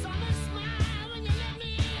 Saw me smile when you let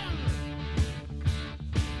me in.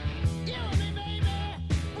 You and me, baby,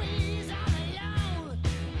 we's all alone.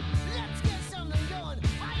 Let's get something going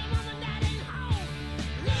while your mom and dad ain't home.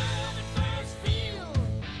 Love at first feel.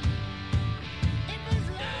 It was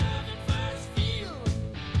love at first feel.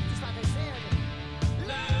 Just like I said,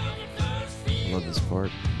 love at first feel. Love this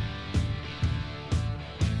part.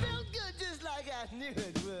 Felt good just like I knew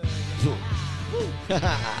it would.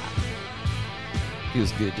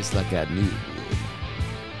 Feels good just like I knew it would.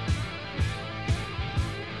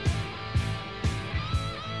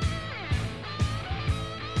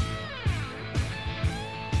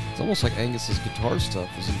 It's almost like Angus's guitar stuff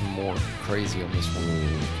is even more crazy on this one.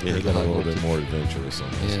 Yeah, he got a High little bit voltage. more adventurous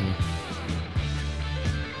on this. Yeah.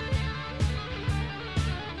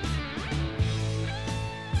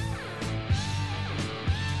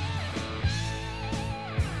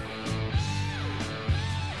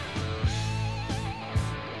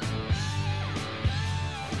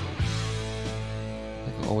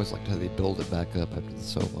 I always liked how they build it back up after the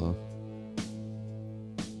solo.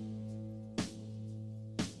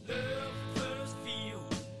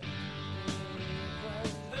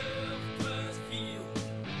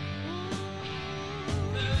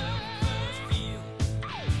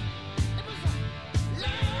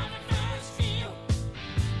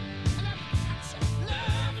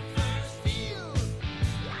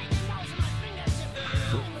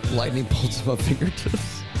 Lightning bolts in my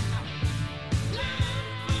fingertips.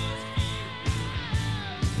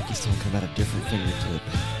 I think he's talking about a different fingertip.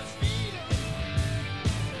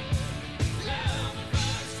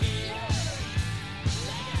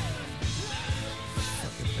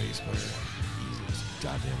 Fucking bass player.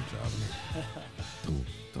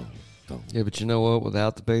 Yeah, but you know what?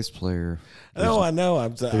 Without the bass player, No, I know.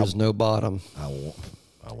 there's no bottom. I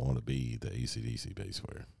want to be the AC/DC bass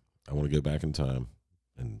player. I want to go back in time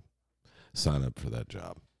and sign up for that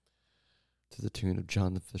job. To the tune of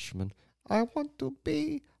John the Fisherman. I want to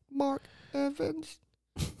be Mark Evans.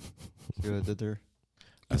 See what I did there?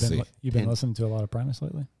 I see. You've been And- listening to a lot of Primus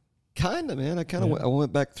lately? Kind of, man. I kind of Yeah. I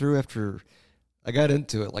went back through after I got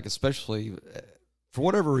into it. Like, especially for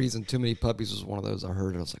whatever reason, Too Many Puppies was one of those I heard.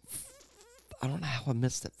 And I was like, I don't know how I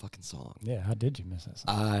missed that fucking song. Yeah, how did you miss that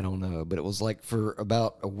song? I don't know, but it was like for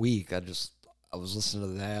about a week. I was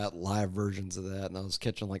listening to that, live versions of that, and I was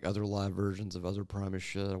catching like other live versions of other Primus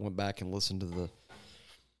shit. I went back and listened to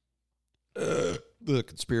the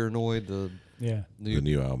Conspiranoid, the Yeah, new, The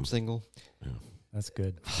new album. single. that's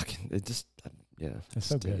good. Fucking, it just, yeah,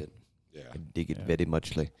 It's I so dig good. it. Yeah. I dig it Yeah. very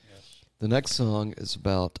muchly. The next song is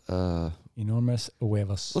about. Enormous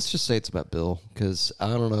huevos. Let's just say it's about Bill, because I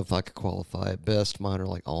don't know if I could qualify. At best, mine are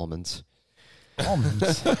like almonds.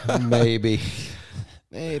 Almonds. Maybe.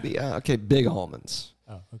 Okay, big almonds.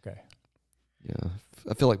 Oh, okay. Yeah.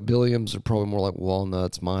 I feel like Billiams are probably more like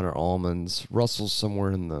walnuts. Mine are almonds. Russell's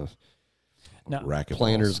somewhere in the Now, Racket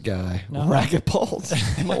planners balls. guy. No. Racket balls.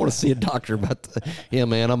 You might want to see a doctor about that. Yeah,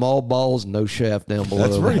 man, I'm all balls, no shaft down below.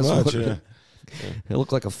 That's pretty much. what Yeah. It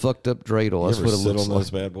looked like a fucked up dreidel. You That's ever what it sit looks on like.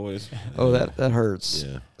 those bad boys? Oh, that hurts.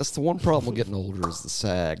 Yeah. That's the one problem with getting older is the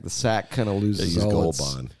sag. The sack kind of They loses use all Gold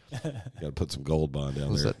its- Bond. Got to put some Gold Bond down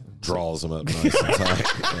Was there. that- Draws them up nice and tight.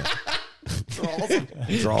 Yeah. Draws them,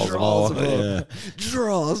 Draws them all. them up. Yeah.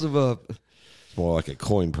 Draws them up. It's more like a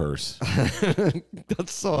coin purse. I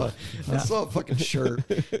saw a fucking shirt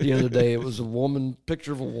the other day. It was a woman,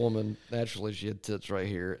 picture of a woman. Naturally, she had tits right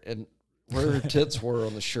here, and where her tits were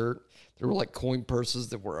on the shirt, there were like coin purses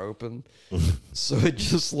that were open. So it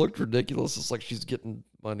just looked ridiculous. It's like she's getting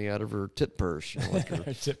money out of her tit purse, you know, like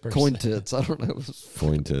her Tit purse. coin tits. I don't know, it was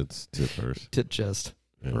Coin tits, tit purse. tit chest.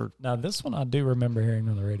 Yeah. Or Now, this one I do remember hearing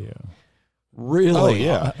on the radio. really? Oh,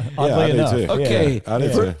 yeah. Oddly yeah, I do enough. too. Okay, Yeah, I do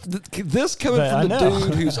for- too. this coming But from the I know.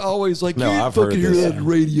 dude who's always like, No, you I've fucking heard hear this. that on the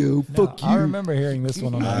radio. No, Fuck you. I remember hearing this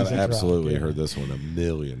one on the I've Music Rock, absolutely yeah. heard this one a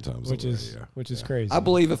million times. which on the is radio. crazy. I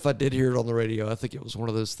believe if I did hear it on the radio, I think it was one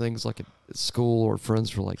of those things like at school or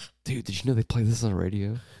friends were like, dude, did you know they play this on the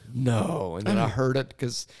radio? No. And then I heard it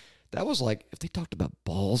because that was like, if they talked about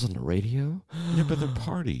balls on the radio, Yeah, but they're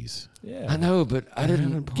parties. Yeah, I know, but I They're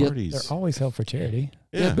didn't having get. parties. they're always held for charity.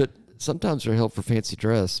 Yeah, but sometimes they're held for fancy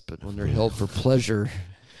dress, but when they're held for pleasure,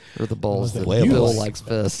 they're the balls Those that that you Bill like. likes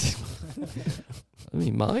best. I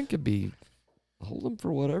mean, mine could be, hold them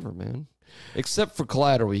for whatever, man. Except for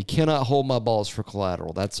collateral. You cannot hold my balls for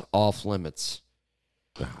collateral. That's off limits.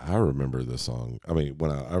 I remember the song. I mean,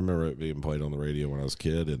 when I remember it being played on the radio when I was a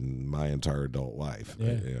kid and my entire adult life.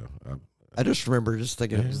 Yeah. I just remember just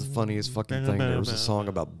thinking it was the funniest fucking thing. There was a song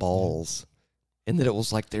about balls, and then it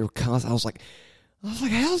was like they were constant. I was like,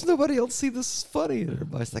 how's nobody else see this is funny? And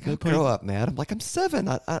everybody's like, grow up, man. I'm like, I'm 7.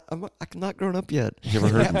 I'm not grown up yet. You ever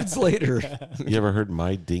It heard- happens later. You ever heard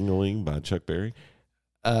My Ding-a-Ling by Chuck Berry?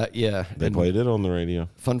 Yeah. They and played it on the radio.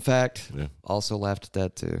 Fun fact. Yeah. Also laughed at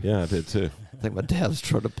that too. Yeah, I did too. I think my dad was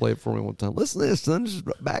trying to play it for me one time. Listen to this, son. This is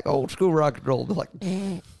back old school rock and roll. They're like,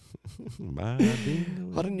 My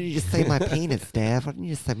Ding-a-Ling. Why didn't you just say my penis, Dad? Why didn't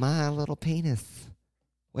you just say my little penis?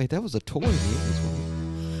 wait, that was a toy in the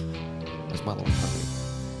 80s. That's my little pony.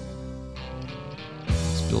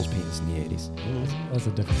 It's Bill's penis in the 80s. That's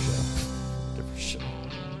a different show. Different shit.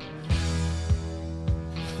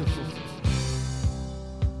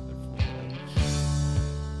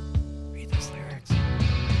 Read those lyrics.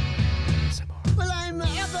 Well, I'm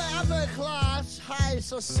upper class, high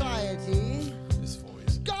society. His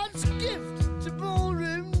voice. God's gift to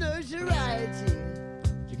ballroom notoriety.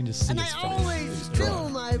 You can just see And I his face. always He's fill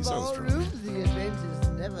drunk. my He sounds drunk. ballroom. The event is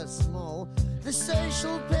never small. The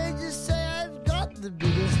social pages say I've got the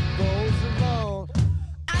biggest balls of all.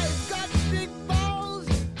 I've got big balls.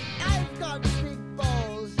 I've got big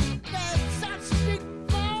balls. They're such big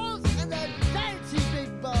balls, and they're dirty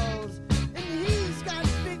big balls. And he's got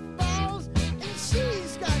big balls, and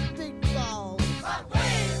she's got big balls. But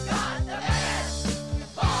we've got the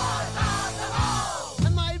biggest balls of them all.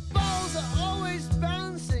 And my balls are always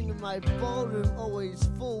bouncing, and my ballroom always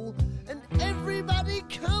full. And everybody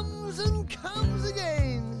comes and comes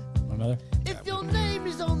again. My mother. If your name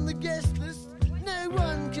is on the guest list, no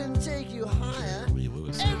one can take you higher. Lee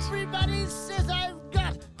Lewis says. Everybody says I've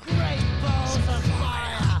got great balls of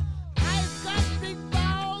fire. I've got big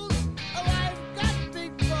balls. Oh, I've got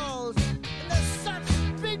big balls. And they're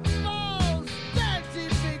such big balls. Dirty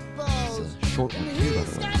big balls. This is a short one And too, by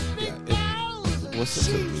he's the way. got big balls. And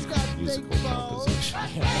listen to she's got musical big balls.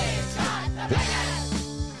 composition.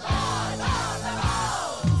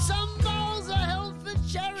 Some balls are held for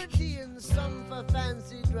charity and some for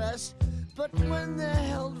fancy dress. But when they're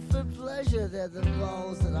held for pleasure, they're the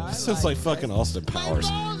balls that I Sounds like fucking Austin My Powers.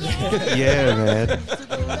 balls are Yeah, man. to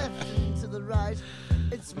the left and to the right.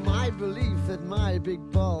 It's my belief that my big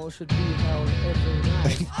ball should be held every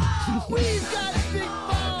night. We've got big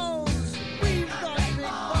balls. We've got big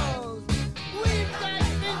balls. We've got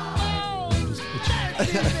big balls.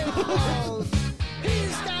 Very big balls.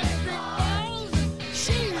 He's got big balls.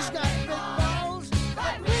 She's got big balls.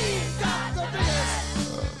 But we've got the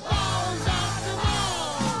biggest balls of them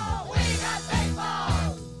all. We got big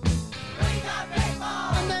balls. We got big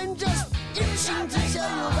balls. And I'm just itching to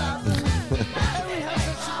tell you about them. And we have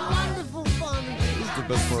such wonderful fun. It's the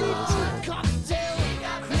best part of the song. Cocktail,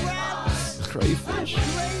 crabs, Crayfish.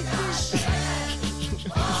 crayfish.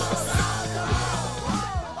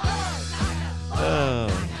 Oh,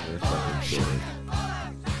 they're fucking silly.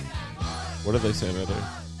 What did they say about there?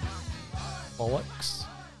 Bollocks.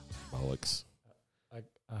 Bollocks.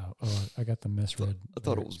 I got the misread. I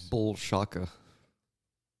thought it was lyrics. Bull Shaka.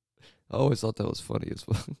 I always thought that was funny as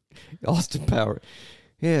well. Austin Power.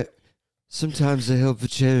 Yeah. Sometimes they help for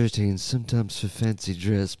charity and sometimes for fancy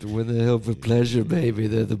dress, but when they help for pleasure, baby,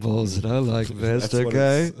 they're the balls that I like best, That's what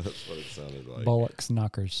okay? that's what it sounded like. Bollocks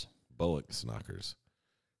knockers. Bollocks knockers.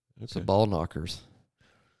 So ball knockers.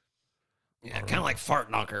 Yeah, kind of like fart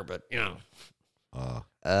knocker, but you know.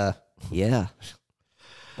 Yeah.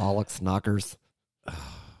 Bollocks knockers.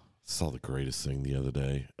 Saw the greatest thing the other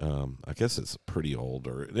day. I guess it's pretty old,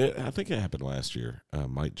 or I think it happened last year.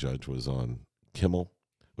 Mike Judge was on Kimmel,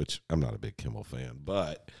 which I'm not a big Kimmel fan,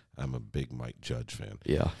 but I'm a big Mike Judge fan.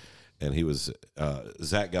 Yeah. And he was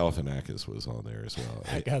Zach Galifianakis was on there as well.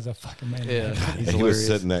 That guy's a fucking man. Yeah. He's he hilarious. was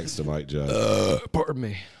sitting next to Mike Judge. Pardon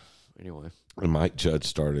me. Anyway. And Mike Judge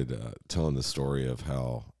started telling the story of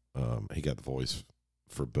how he got the voice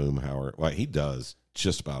for Boomhauer. Like he does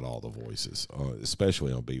just about all the voices,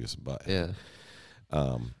 especially on Beavis and Butthead.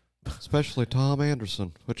 Yeah. Especially Tom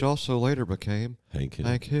Anderson, which also later became Hank Hill.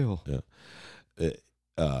 Hank Hill.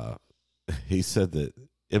 He said that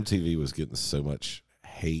MTV was getting so much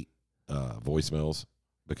hate voicemails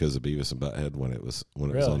because of Beavis and Butthead when it was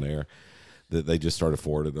on air that they just started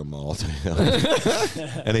forwarding them all to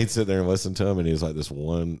him. And he'd sit there and listen to them, and he was like, this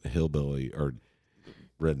one hillbilly or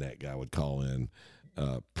redneck guy would call in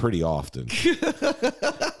pretty often,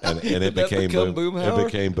 and it became Boomhauer? It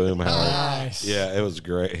became Boomhauer. Nice. Yeah, it was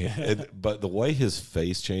great. But the way his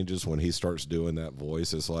face changes when he starts doing that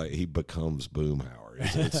voice, it's like he becomes Boomhauer.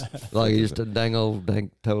 It's Like he's just a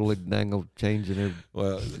totally changing it.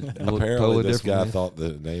 well, Look apparently totally this guy different, thought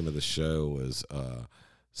the name of the show was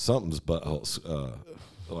something's butthole,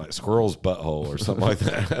 like squirrel's butthole or something like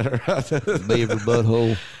that. Beaver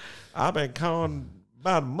butthole. I've been calling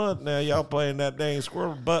about a month now. Y'all playing that dang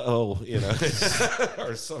squirrel butthole, you know,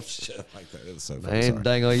 or some shit like that. It was so funny. Man, Sorry.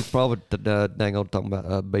 dang, he's probably dang on talking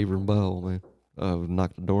about beaver and butthole, man.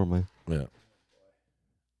 Knock the door, man. Yeah,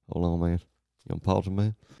 Hold on, man. You gonna pause it,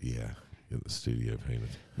 man? yeah. Get the studio painted.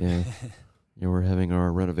 Yeah. Yeah, we're having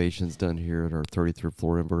our renovations done here at our 33rd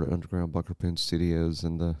floor inverted underground Bunker Poon Studios,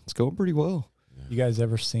 and it's going pretty well. You guys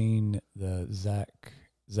ever seen the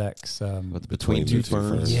Zach's But Between between the two Two ferns,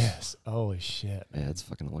 Ferns. Yes. Holy shit. yeah, it's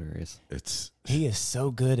fucking hilarious. It's He is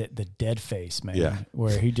so good at the dead face, man. Yeah.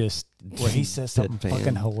 Where he says something Deadpan.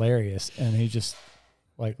 fucking hilarious and he just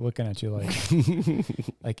like looking at you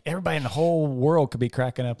like everybody in the whole world could be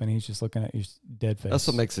cracking up and he's just looking at you dead face. That's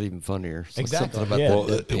what makes it even funnier. It's like Exactly, something about yeah. that well,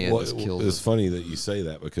 deadpan just kills it's it. funny that you say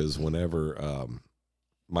that because whenever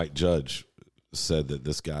Mike Judge said that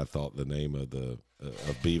this guy thought the name of the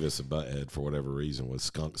of Beavis and Butthead for whatever reason was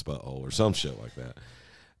Skunk's Butthole or some shit like that,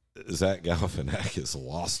 Zach Galifianakis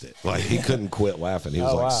lost it. Like he couldn't quit laughing. He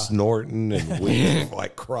was Oh, like wow. snorting and wheezing,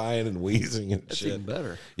 like crying and wheezing and That's shit. even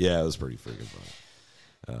better. Yeah, it was pretty freaking funny.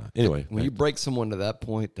 Anyway, When you break someone to that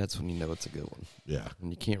point, that's when you know it's a good one. yeah,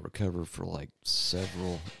 And you can't recover for like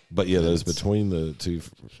several. but yeah, those minutes. between the two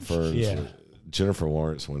ferns. Yeah. Jennifer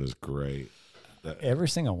Lawrence one is great. Every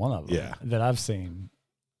single one of them Yeah. that I've seen.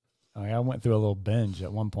 I went through a little binge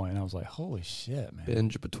at one point and I was like, holy shit, man.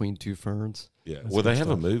 Binge between two ferns. Yeah, That's well, they good have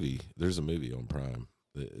a stuff. movie. There's a movie on Prime.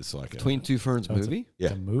 It's like Between two ferns Oh, it's a- movie? yeah,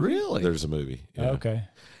 It's a movie? Really? there's a movie. Oh, Yeah. okay.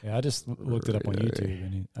 Yeah, I just looked it up on YouTube.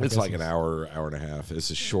 And It's like an hour and a half. It's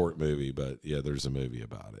a short movie, but yeah, there's a movie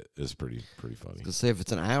about it. It's pretty funny. To say if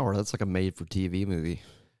it's an hour, that's like a made-for-TV movie.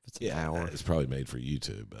 If it's an hour, it's probably made for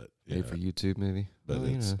YouTube, but yeah, made for YouTube movie. but Well,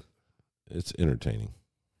 you know. it's entertaining.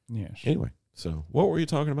 Yeah. Sure. Anyway, so what were you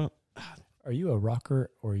talking about? Are you a rocker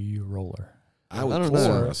or are you a roller? I would I don't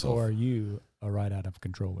consider know. myself. Or are you a right out of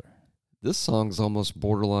controller? This song's almost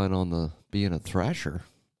borderline on the being a thrasher,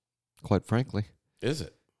 quite frankly. Is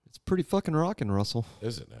it? It's pretty fucking rocking, Russell.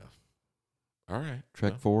 Is it now? All right.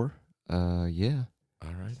 Track well, 4. Yeah.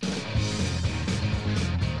 All right.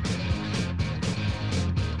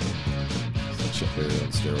 Chuck Berry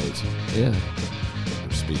on steroids Yeah.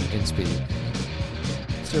 or speed. And speed.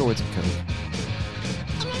 Steroids and coke.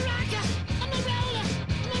 I'm a rocker, I'm a roller,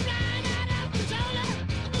 I'm a ride out of controller,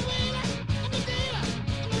 I'm a wheeler, I'm a dealer,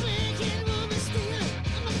 I'm a weekend movie stealer,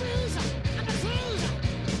 I'm a bruiser, I'm a cruiser,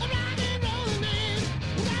 a rock and rollin' man.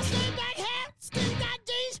 Got slim back hair, skin tight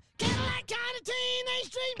jeans, Cadillac kind of teenage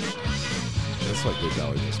dream. I'm a rocker, That's like Good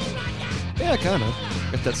Dolly Whisper. Yeah, kind of.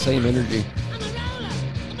 Got that same energy. I'm a roller,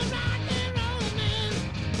 I'm a rock and rollin' man.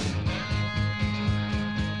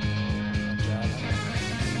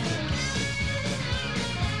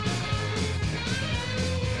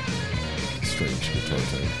 Strange guitar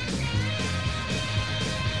tone.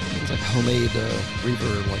 It's like homemade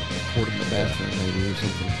reverb, like recorded in the bathroom maybe or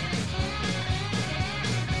something.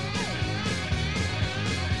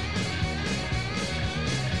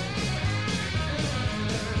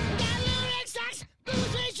 Got little Red Sox, blue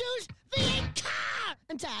suede shoes, V8 car,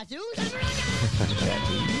 and tattoos. I'm a rocker.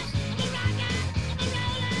 Tattoos.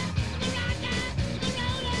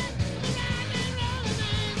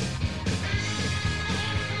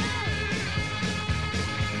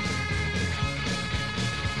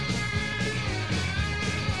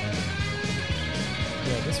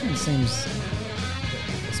 Yeah, this one seems,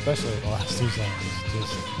 especially the last two songs,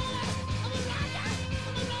 just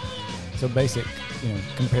so basic,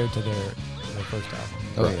 compared to their first album.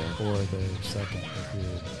 Oh, yeah. Or their second, if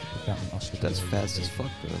you're counting Australia. That's fast as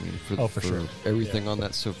fuck, though. I mean, For sure. everything Yeah. on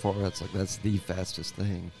that so far, that's the fastest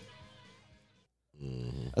thing.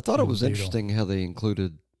 I thought it was Beetle. interesting how they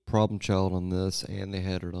included Problem Child on this, and they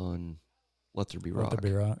had it on Let There Be Let Rock.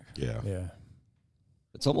 There Be Rock. Yeah. Yeah.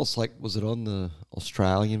 It's almost like, was it on the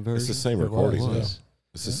Australian version? It's the same It recording. was, though. yeah.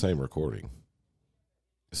 It's the same recording.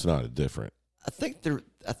 It's not a different. I think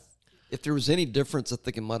if there was any difference, I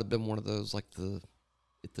think it might have been one of those, like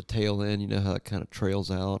at the tail end, you know how it kind of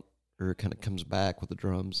trails out, or it kind of comes back with the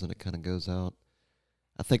drums and it kind of goes out.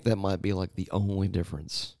 I think that might be like the only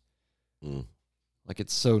difference. Mm. Like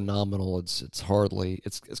it's so nominal, it's hardly,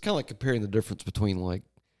 it's kind of like comparing the difference between like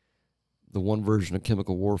the one version of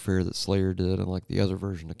Chemical Warfare that Slayer did and like the other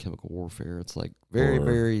version of Chemical Warfare. It's like very, Or-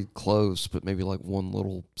 very close, but maybe like one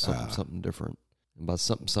little something different. And by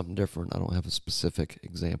something different, I don't have a specific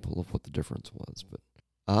example of what the difference was,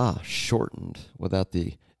 but shortened without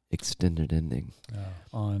the extended ending.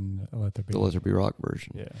 On Let There Be The Let There Be Rock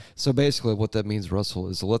version. Yeah. So basically what that means, Russell,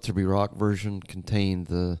 is the Let There Be Rock version contained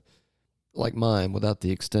like mine without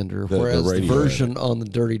the extender, The whereas the radio version on the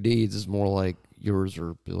Dirty Deeds is more like yours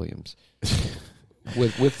or Williams.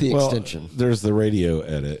 with the extension. There's the radio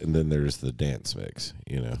edit, and then there's the dance mix.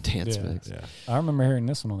 Dance Yeah. mix. Yeah. I remember hearing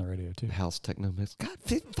this one on the radio too. House techno mix. God,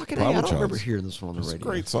 fucking Problem I don't remember Child's. hearing this one on the It's a radio.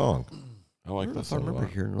 great song. I I like don't know that if I song a remember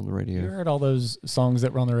lot. hearing it on the You radio. heard all those songs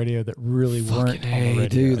that were on the radio that really weren't on the radio.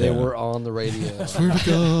 Dude, they Yeah. were on the radio. Swear to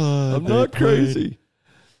God, I'm they not played- crazy.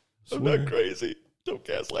 I'm Swear. not crazy. Don't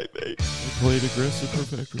gaslight me. Played Aggressive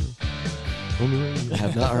Perfecto on the radio. I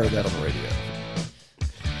have not heard that on the radio.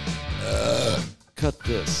 Cut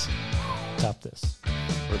this Top this.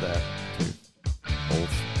 or that.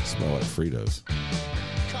 Both smell like Fritos.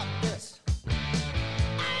 Cut this. I'm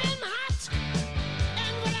hot,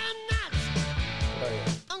 and when I'm not,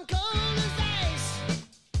 I'm cold as ice.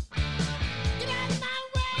 Get out of my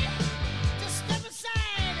way, just step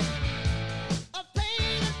aside. I'll pay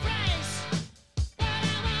the price. What I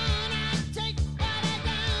want, I take. What I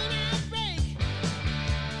don't, I break.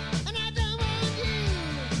 And I don't want you.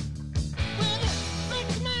 Well, fix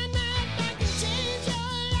my knife, I can change your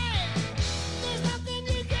life. There's nothing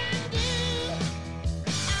you can do.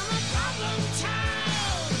 I'm a problem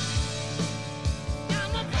child.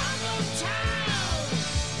 I'm a problem child.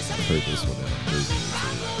 I've heard this one in a movie or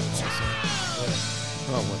Problem two. child.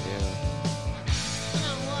 Probably, yeah.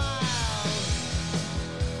 I'm wild.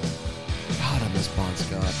 God, I miss Bon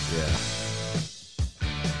Scott. Yeah.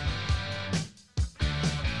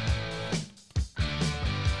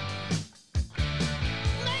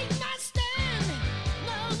 Make my stand.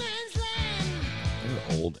 No man's land.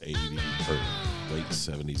 Their old 80s or late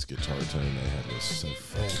 70s guitar tone they had was so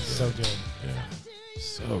fucking good. So good. Yeah.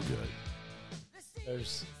 So good.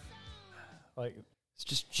 There's like It's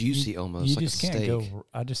just juicy almost, you like just a can't steak. go.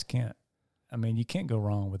 I just can't. I mean, you can't go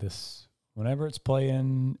wrong with this. Whenever it's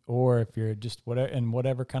playing, or if you're just whatever in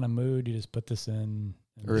whatever kind of mood, you just put this in.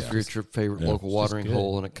 Or if you're at your favorite Yeah. local It's just watering good.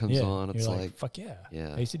 hole and it comes Yeah, on, it's you're like, fuck yeah.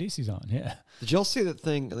 yeah. AC/DC's on. Yeah. Did y'all see that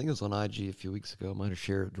thing? I think it was on IG a few weeks ago. I might have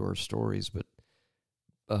shared it to our stories, but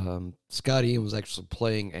Scott Ian was actually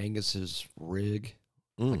playing Angus's rig,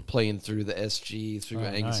 like playing through the SG through Oh,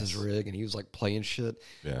 Angus's nice. rig, and he was like playing shit.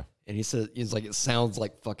 Yeah. And he said, he's like, it sounds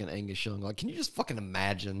like fucking Angus Young. Like, can you just fucking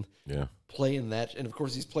imagine Yeah. playing that? And of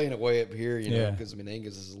course, he's playing it way up here, you know, Yeah. because I mean,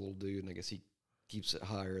 Angus is a little dude, and I guess he keeps it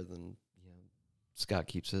higher than Scott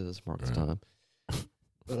keeps his Mark's Right. time.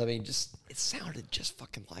 But I mean, just it sounded just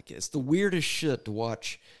fucking like it. It's the weirdest shit to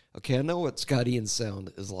watch. Okay, I know what Scott Ian's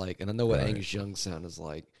sound is like, and I know what Right. Angus Young's sound is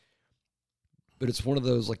like. But it's one of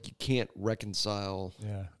those like you can't reconcile.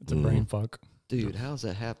 Yeah. It's a brain fuck. Dude, how's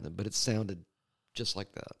that happening? But it sounded just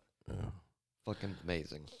like that. Yeah. Fucking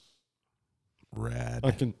amazing. Rad.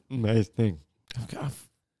 Fucking amazing.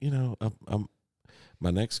 I'm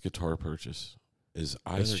my next guitar purchase is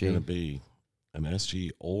either SG. going to be an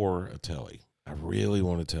SG or a Telly. I really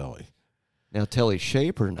want a Telly. Now, Telly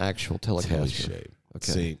shape or an actual Telecaster? Telly shape.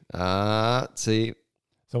 Okay. See, See,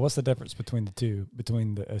 So what's the difference between the two,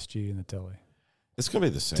 between the SG and the Telly? it's going to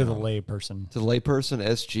be the same. To the lay person. to the layperson,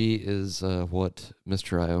 SG is what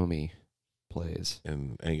Mr. Iommi plays.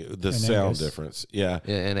 And the And sound Angus. difference. Yeah.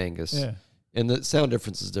 Yeah, and Angus. Yeah. And the sound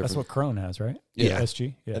difference is different. That's what Krone has, right? Yeah.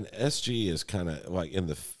 SG. Yeah. And SG is kind of like in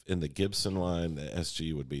the Gibson line, the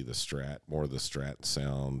SG would be the Strat, more the Strat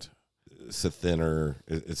sound. It's a thinner.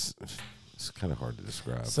 It's kind of hard to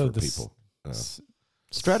describe So for the people.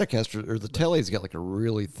 Stratocaster or the Telly's got like a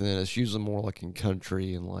really thin. It's usually more like in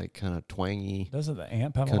country and like kind of twangy. Doesn't the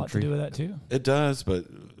amp have a lot to Country. do with that too? It does, but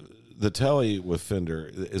the Telly with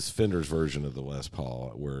Fender is Fender's version of the Les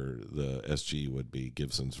Paul, where the SG would be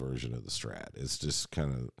Gibson's version of the Strat. It's just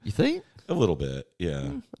kind of You think? a little bit, yeah.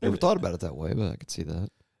 I never thought about it that way, but I could see that.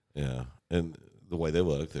 Yeah, and the way they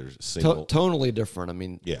look, they're single. Tonally different. I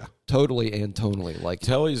mean, Yeah, totally and tonally. Like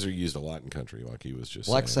Tellys are used a lot in country, like he was just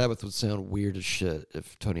Black saying. Sabbath would sound weird as shit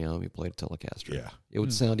if Tony Iommi played a Telecaster. Yeah, It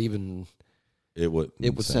would sound even. it would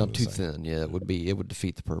Sound the too same. thin. Yeah, it would be. It would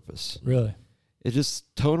defeat the purpose. Really? It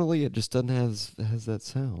just tonally, it just doesn't has that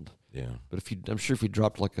sound. Yeah. But I'm sure if you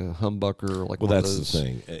dropped like a humbucker or like Well, one of that's those the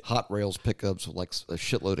thing. hot rails pickups with like a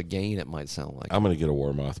shitload of gain, it might sound like. I'm going to get a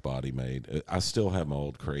Warmoth body made. I still have my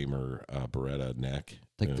old Kramer Beretta neck.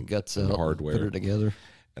 Take the guts and out, hardware. put it together.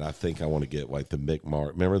 And I think I want to get like the Mick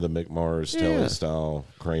Mars. Remember the Mick Mars Yeah. Telly style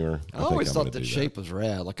Kramer? I always thought that shape was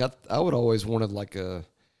rad. Like I would always wanted like a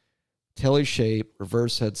Telly shape,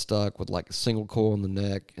 reverse headstock with like a single coil in the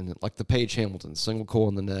neck, and then like the Page Hamilton single coil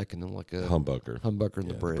in the neck, and then like a humbucker in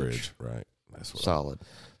the Yeah, bridge. Right. That's what Solid.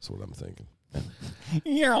 That's what I'm thinking.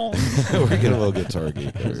 Yeah. We're getting a little guitar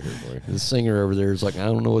geek over here for you. The singer over there is like, I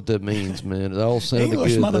don't know what that means, man. It all sounded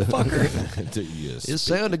English good. motherfucker. Yes. It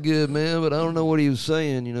sounded good, man, but I don't know what he was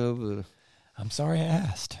saying, you know. But I'm sorry I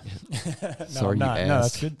asked. No, Sorry I'm you not. No, that's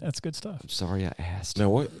asked. good. That's good stuff. I'm sorry I asked. Now,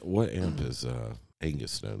 what amp is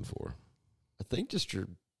Angus known for? I think just your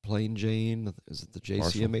plain Jane. Is it the JCM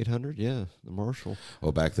Marshall? 800? Yeah, the Marshall.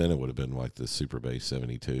 Well, bass then it would have been like the Super Bass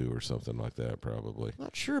 72 or something like that, probably.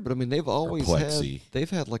 Not sure, but I mean, they've always Plexi. had. They've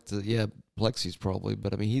had like Plexi's probably,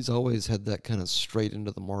 but I mean, he's always had that kind of straight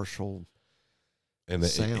into the Marshall. And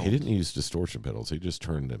sound. he didn't use distortion pedals. He just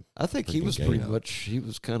turned them. I think he Freaking was gain pretty up. much. He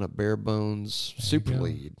was kind of bare bones you super go.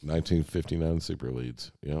 lead. 1959 Super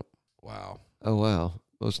Leads. Yep. Wow. Oh wow!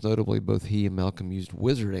 Most notably, both he and Malcolm used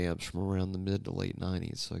Wizard amps from around the mid to late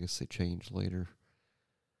 '90s. So I guess they changed later.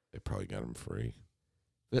 They probably got them free.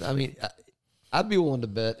 But I mean, I'd be willing to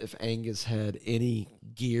bet if Angus had any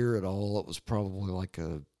gear at all, it was probably like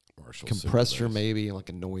a Marshall compressor, Super Bass. maybe, and like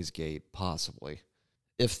a noise gate, possibly.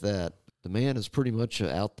 If that. The man is pretty much an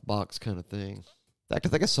out the box kind of thing. In fact, I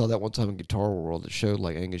think I saw that one time in Guitar World that showed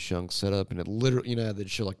like Angus Young's setup, and it literally, they'd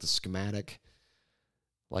show like the schematic,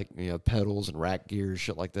 like pedals and rack gears,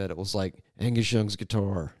 shit like that. It was like Angus Young's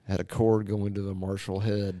guitar had a cord going to the Marshall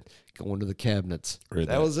head, going to the cabinets. Read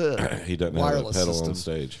That was it. He doesn't have a Wireless pedal system. on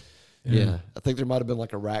stage. Yeah, I think there might have been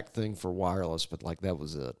like a rack thing for wireless, but like that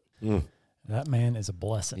was it. That man is a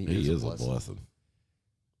blessing. He is a blessing.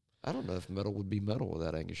 I don't know if metal would be metal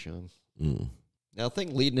without Angus Young. Mm. Now, I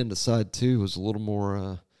think leading into side 2 was a little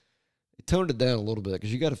more, it toned it down a little bit,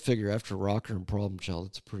 because you got to figure after Rocker and Problem Child,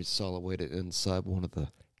 it's a pretty solid way to end side 1 of the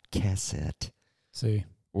cassette. See,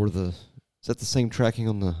 Or is that the same tracking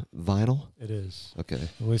on the vinyl? it is. Okay.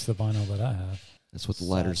 At least the vinyl that I have. That's what the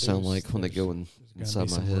ladders sound like when they go There's inside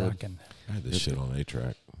gonna my be some head. rocking. I had this shit on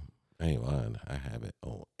 8-track. I ain't lying. I have it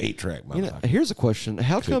on 8-track. Here's a question.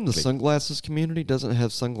 How Click, come the click. sunglasses community doesn't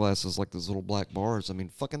have sunglasses like those little black bars? I mean,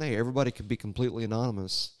 fucking hey, everybody could be completely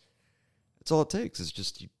anonymous. It's That's all it takes. Is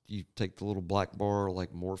just you take the little black bar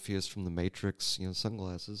like Morpheus from the Matrix,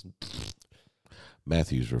 sunglasses. And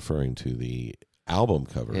Matthew's referring to the album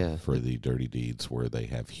cover Yeah. for the Dirty Deeds, where they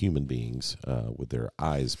have human beings with their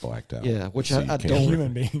eyes blacked out. Yeah, which So I you can't- don't-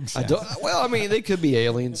 Human beings. I don't. Well, I mean, they could be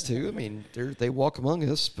aliens too. I mean, they walk among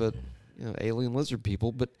us, but alien lizard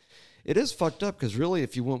people. But it is fucked up because really,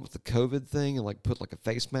 if you went with the COVID thing and like put like a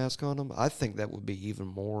face mask on them, I think that would be even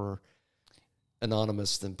more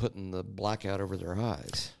anonymous than putting the blackout over their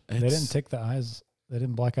eyes. They didn't take the eyes. They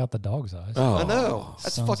didn't black out the dog's eyes. Oh, I know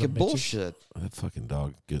that's Sons of fucking bitches. bullshit. that fucking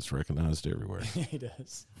dog gets recognized everywhere. He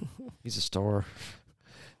does. He's a star.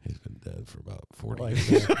 He's been dead for about 40 Like,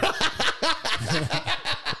 years.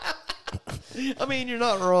 I mean, you're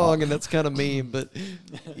not wrong, and that's kind of mean, but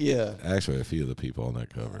yeah, Actually, a few of the people on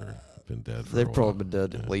that cover have been dead for a they've while. probably been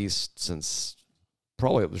dead at Yeah. least since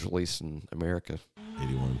probably it was released in America,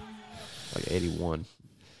 81. like 81.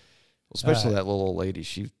 Especially that little old lady.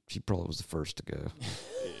 She probably was the first to go.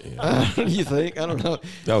 Yeah. You think? I don't know.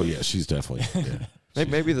 Oh, yeah, she's definitely. Yeah.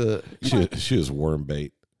 Maybe the She was worm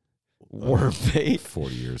bait worm bait.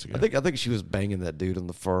 40 years ago. I think she was banging that dude on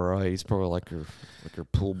the far right. He's probably like her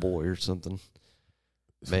pool boy or something.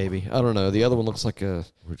 Maybe, I don't know. The other one looks like We're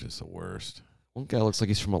just the worst. one guy looks like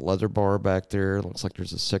he's from a leather bar back there. Looks like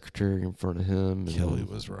there's a secretary in front of him. And, Kelly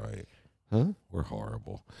was right. huh? We're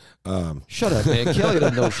horrible. Shut up, man. Kelly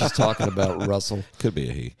doesn't know what she's talking about. Russell. Could be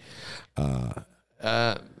a he.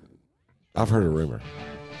 I've I've heard a rumor.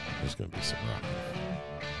 There's going to be some rock.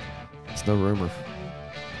 It's no rumor.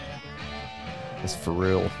 It's for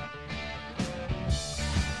real.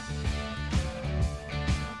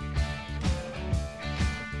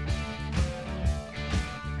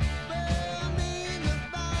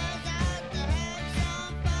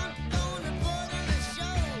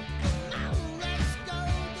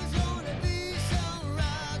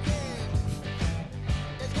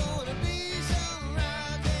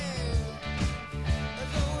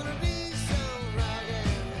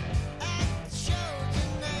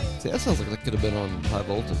 See, that sounds like that could have been on High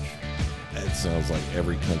Voltage. It sounds like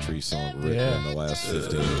every country song written Yeah. in the last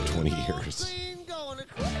 15 to 20 years.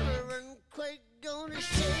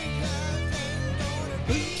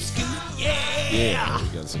 Yeah, we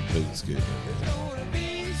got some boot scoot.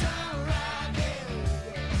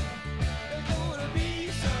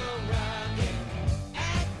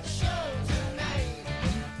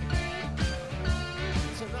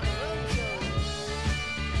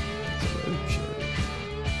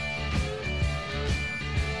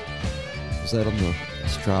 Was that on the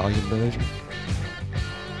Australian version?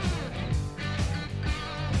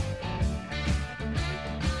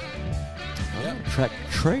 Yeah. Track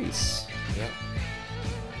Trace. Yeah.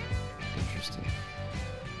 Interesting.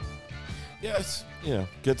 Yes,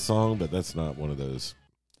 good song, but that's not one of those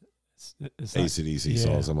It's not- AC/DC yeah.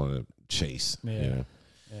 songs I'm going to chase. Yeah. You know?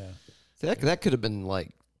 Yeah. See, that could have been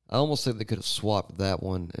like, I almost think they could have swapped that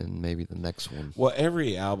one and maybe the next one. Well,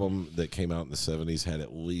 every album that came out in the 70s had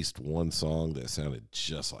at least one song that sounded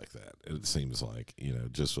just like that. It seems like,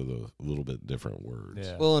 just with a little bit different words.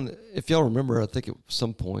 Yeah. Well, and if y'all remember, I think at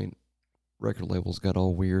some point, record labels got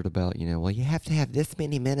all weird about, well, you have to have this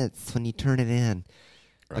many minutes when you turn it in.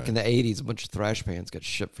 Like in the 80s, a bunch of thrash bands got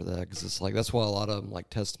shipped for that because it's like, that's why a lot of them, like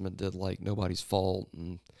Testament, did like Nobody's Fault.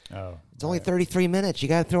 And Oh. it's only right. 33 minutes. You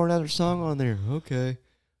got to throw another song on there. Okay.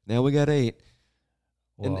 Now we got 8.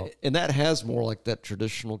 Well, And that has more like that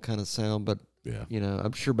traditional kind of sound, but Yeah.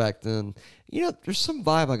 I'm sure back then, there's some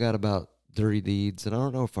vibe I got about Dirty Deeds, and I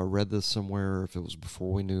don't know if I read this somewhere or if it was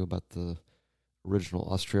before we knew about the original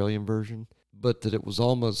Australian version, but that it was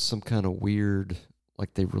almost some kind of weird,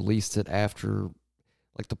 like they released it after,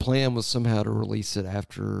 like the plan was somehow to release it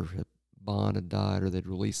after Bond had died, or they'd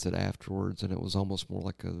released it afterwards, and it was almost more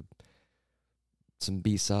like some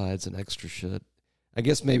B-sides and extra shit. I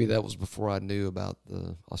guess maybe that was before I knew about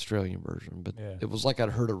the Australian version, but Yeah. it was like I'd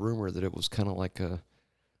heard a rumor that it was kind of like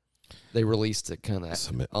they released it kind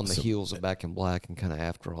of on the heels of Back in Black and kind of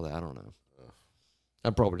after all that. I don't know.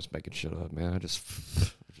 I'm probably just making shit up, man. I just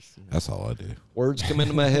That's all I do. words come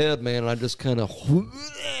into my head, man, and I just kind of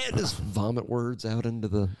just vomit words out into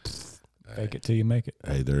the. fake it till you make it.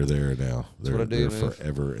 Hey, they're there now. They're, what I do, they're man.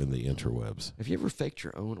 forever in the interwebs. Have you ever faked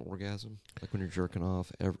your own orgasm, like when you're jerking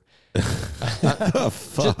off? Ever?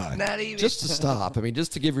 Fuck. Just to stop. I mean,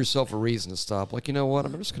 just to give yourself a reason to stop. Like, you know what?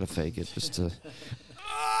 I'm just gonna fake it, just to.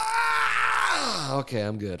 Okay,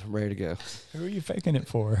 I'm good. I'm ready to go. Who are you faking it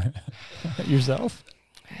for? Yourself?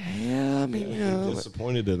 Yeah, I mean, you know,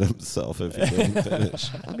 Disappointed in himself if he didn't finish.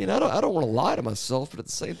 I mean, I don't want to lie to myself, but at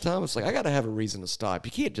the same time, it's like I got to have a reason to stop.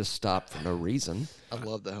 You can't just stop for no reason. I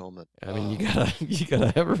love the helmet. I mean, you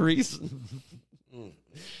gotta have a reason,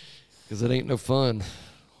 because it ain't no fun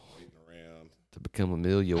Waiting around. to become a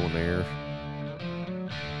millionaire,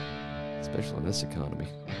 especially in this economy.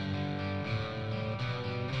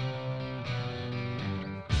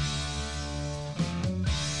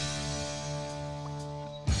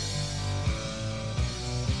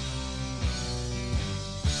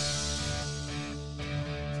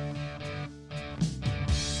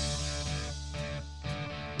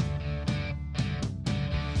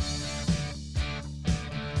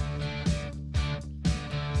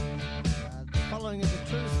 The following is a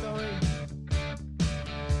true story.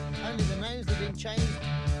 Only the names have been changed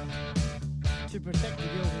to protect the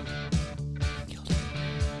guilty.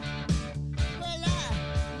 Well,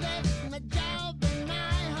 I left my job in my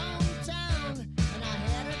hometown and I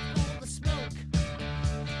headed for the smoke.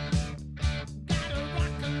 Got a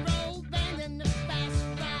rock and roll band and a fast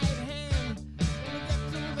right hand. Gonna get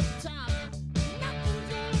to the top. Nothing's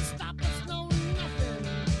gonna stop us, no nothing.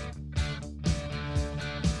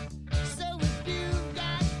 So if you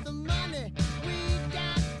got the money, we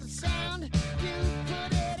got the sound. You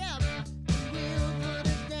put it up, and we'll put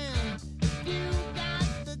it down. If you got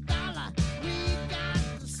the dollar, we got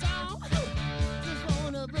the song. Just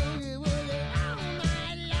wanna boogie woogie all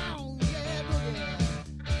night long, yeah boogie.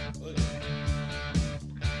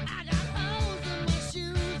 I got holes in my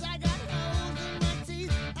shoes, I got holes in my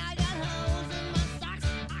teeth, I got holes in my socks.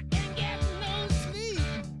 I can't get no sleep.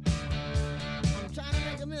 I'm trying to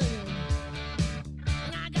make a million.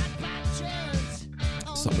 And I got black chairs.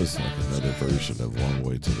 It's almost like another version of Long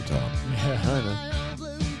Way to the Top. Yeah. Kinda.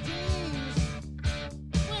 Blue jeans.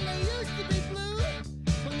 When they used to be blue,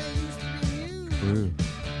 when they used to be new, Brew.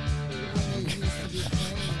 when they used to be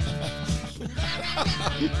plain.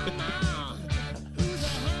 Who's a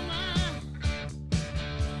hummer?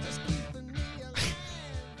 Just keeping me alive.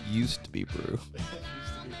 Used to be brew.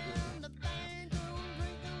 In the band room,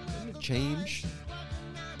 drinking Didn't it change?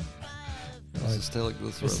 Like, Does it stay like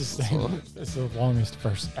this the This rest is, of the song? this is the longest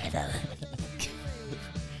verse ever.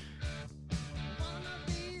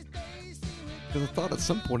 Because I thought at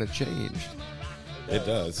some point it changed. It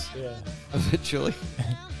does. Yeah. Eventually.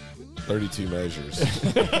 32 measures.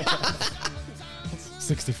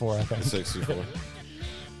 64, I think. 64.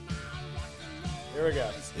 Here we go.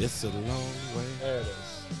 It's a long way. There it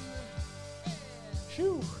is.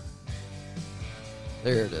 Phew.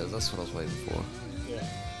 There it is. That's what I was waiting for. Yeah.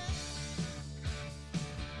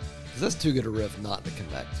 'Cause that's too good a riff not to come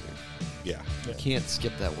back to. Yeah. You can't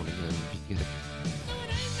skip that one again. You get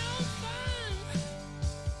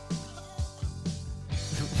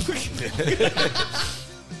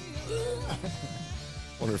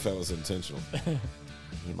Wonder if that was intentional.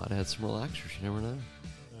 You might have had some relaxers. You never know.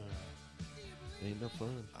 It ain't no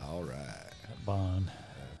fun. All right. Bond.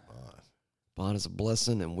 Bond is a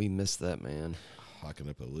blessing, and we miss that man. Hocking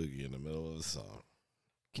up a loogie in the middle of the song.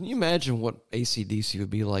 Can you imagine what AC/DC would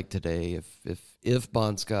be like today if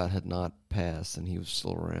Bon Scott had not passed and he was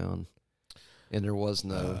still around, and there was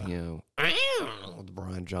no with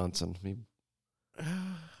Brian Johnson? I mean,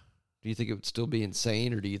 do you think it would still be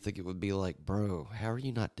insane, or do you think it would be like, bro, how are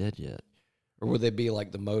you not dead yet? Or would they be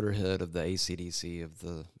like the Motorhead of the AC/DC of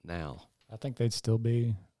the now? I think they'd still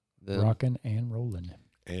be Then, rocking and rolling.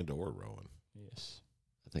 And or Rowan. Yes.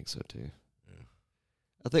 I think so too. Yeah.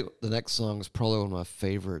 I think the next song is probably one of my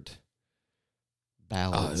favorite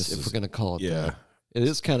ballads, this if is- we're gonna call it Yeah. that. It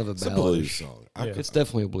is kind of a It's a ballad. blues song. Yeah. It's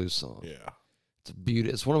definitely a blues song. Yeah. It's a beauty.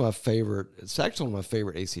 It's one of my favorite. It's actually one of my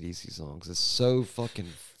favorite AC/DC songs. It's so fucking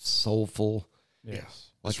soulful.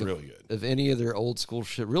 Yes. It's Like really good. Of any of their old school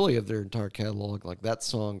shit, really of their entire catalog, like that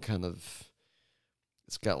song kind of,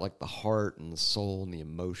 it's got like the heart and the soul and the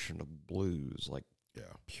emotion of blues, like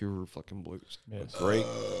Yeah. pure fucking blues. Yes. Great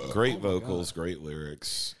vocals, great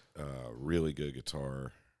lyrics, really good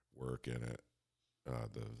guitar work in it.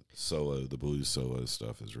 The blues solo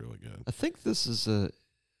stuff is really good. I think this is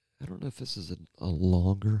I don't know if this is a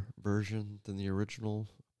longer version than the original,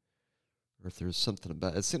 or if there's something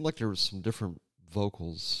about it. Seemed like there was some different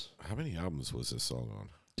vocals. How many albums was this song on?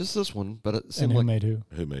 Just this one, but it And seemed who like made who?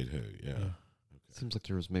 Who made who? Yeah. it seems like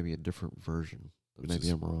there was maybe a different version. But Which maybe is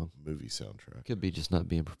I'm wrong. Movie soundtrack. Could be just not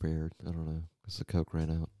being prepared. I don't know, because the Coke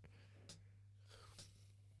ran out.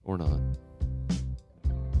 Or not.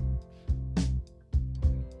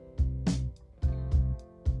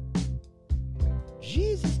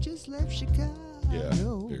 Jesus just left Chicago. Yeah.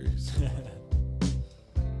 Very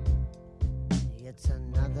It's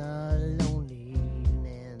another lonely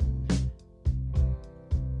evening.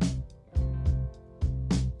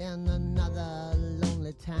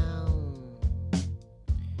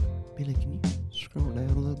 Billy, can you scroll down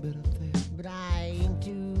a little bit up there? But I ain't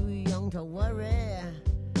too young to worry.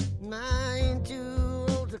 I ain't too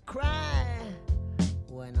old to cry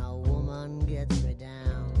when a woman gets me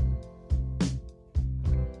down.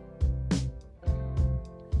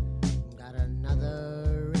 Got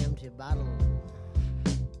another empty bottle.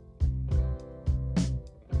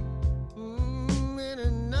 In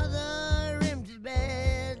another empty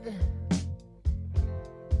bed.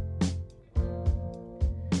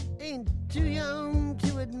 Ain't too young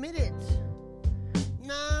to admit it.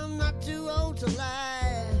 No, I'm not too old to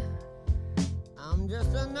lie. I'm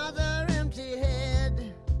just another empty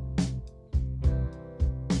head.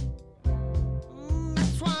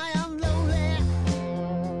 That's why I'm lonely.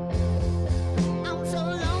 I'm so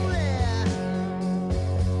lonely.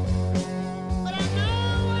 But I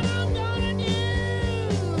know what I'm gonna do.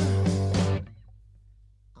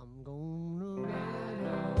 I'm gonna ride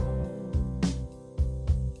on.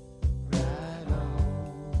 Ride on.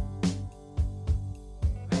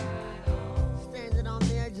 Standing on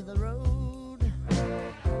the edge of the road.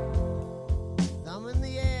 Thumb in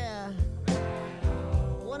the air.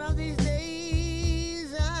 One of these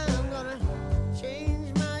days I'm gonna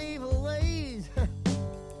change my evil ways.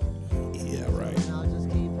 Yeah, right. And I'll just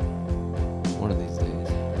keep One of these days.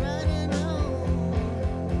 riding on.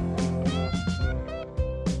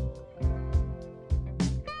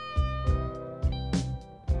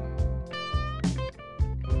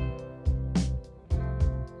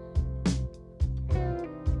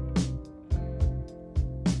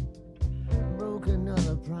 Broke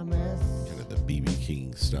another promise. Kind of the BB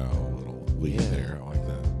King style little lead Yeah. there. I like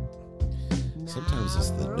that. Sometimes it's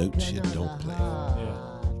the notes you don't play.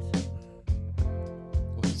 Well,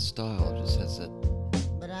 his style just has that.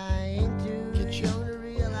 But I ain't too Get you. young to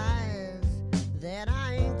realize that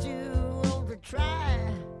I ain't too old to try.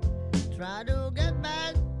 Try to get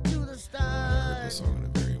back to the I heard start. this song in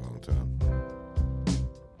a very long time.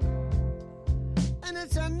 And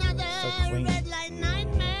it's another So clean. red light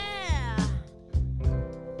nightmare.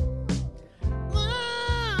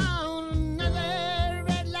 Oh, another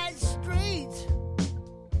red light street.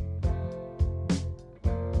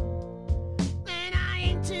 And I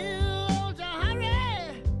ain't too old to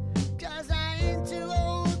hurry, 'cause I ain't too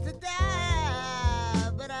old to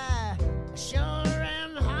die. But I sure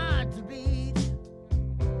am hard to beat.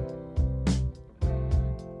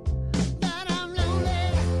 But I'm lonely.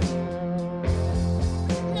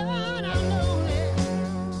 Lord, I'm lonely.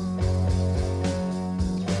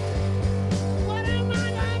 What am I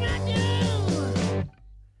gonna do?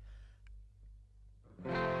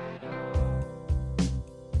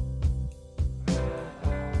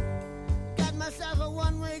 Got myself a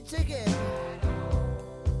one-way ticket.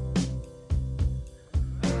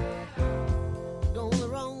 Going the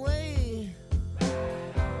wrong way.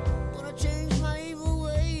 Wanna change my evil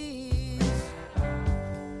ways.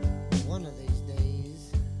 One of these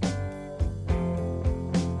days.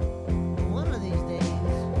 One of these days.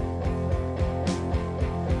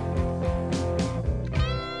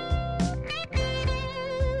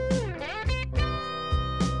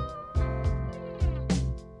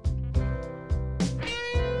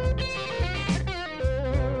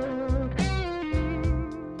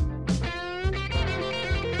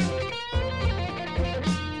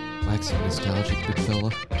 Mike's a nostalgic big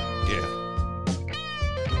fella. Yeah.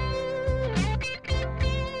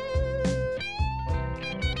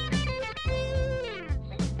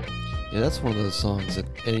 Yeah, that's one of those songs that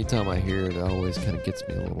anytime I hear it, it always kind of gets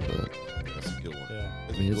me a little bit. That's a good one. Yeah.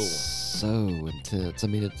 That's I mean, a good it's so intense. I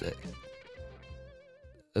mean, it's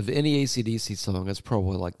of any AC/DC song, it's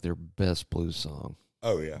probably like their best blues song,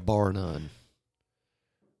 one. Oh, yeah. bar none.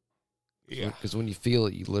 Yeah. Because when you feel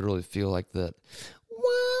it, you literally feel like that. Wah,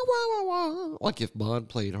 wah, wah, wah. Like if Bond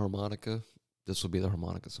played harmonica, this would be the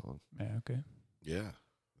harmonica song. Yeah, okay. Yeah.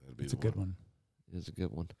 That'd be It's a the good one. one. It is a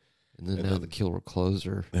good one. And then And now then- the Killer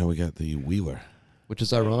Closer, Now we got the Wheeler. which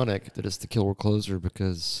is ironic that it's the Killer Closer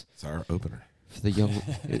because It's our opener. for the young,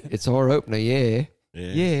 it's our opener, yeah.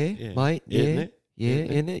 Yeah, mate, yeah. Isn't it? Yeah,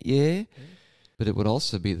 Isn't it? in it, yeah. But it would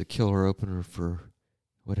also be the killer opener for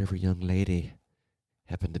whatever young lady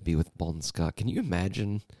happened to be with Bon Scott. Can you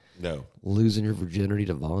imagine No. losing your virginity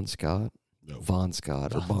to Von Scott? No. Von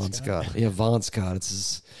Scott or Von Bon Scott. Scott. Yeah, Von Scott.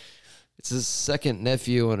 It's his second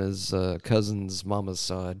nephew on his cousin's mama's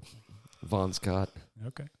side. Von Scott.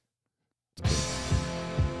 Okay.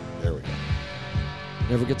 There we go.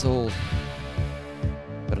 Never gets old.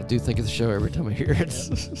 But I do think of the show every time I hear it.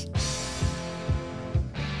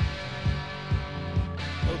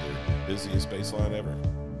 Oh, the busiest bass line ever.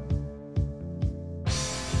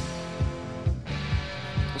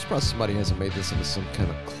 Let's surprised somebody hasn't made this into some kind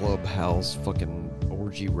of clubhouse fucking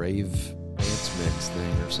orgy rave dance mix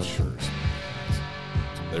thing or something. Sure.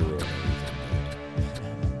 They ruined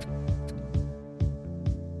everything.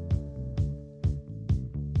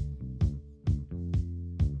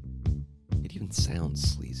 It even sounds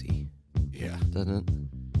sleazy, Yeah. doesn't it?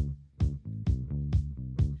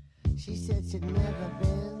 She said she'd never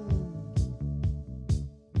been,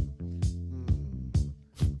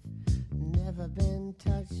 never been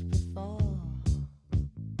touched before.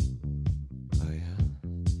 Oh yeah.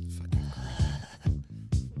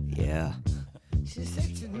 Yeah. She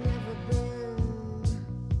said she'd never been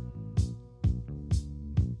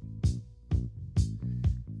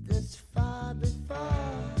this far before.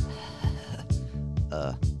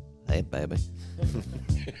 Hey baby.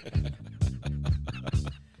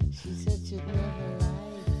 She said she'd never liked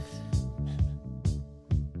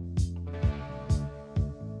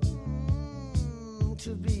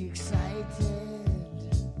to be excited.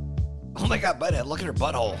 Oh my God, butthead! Look at her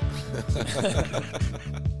butthole.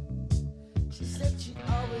 She said she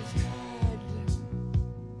always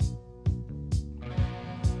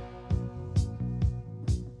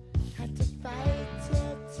had to fight it,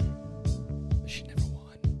 She never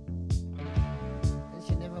won. and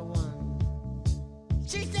she never won.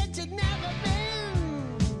 She said she'd never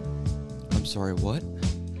been, I'm sorry. What?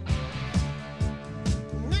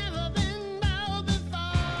 never been bowed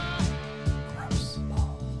before. Gross.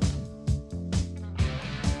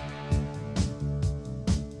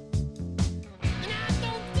 And I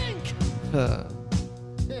don't think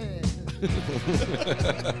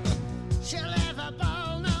she'll ever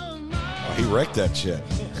bow no more. Oh, he wrecked that shit.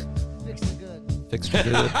 Fix it good. Fixed her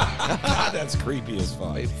good. That's creepy as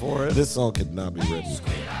fuck. Wait for it. This song could not be written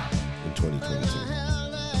in 2022.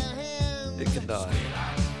 Held her hand. It can die.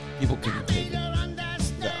 People couldn't take Made it. her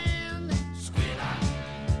understand.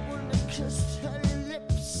 When they kissed her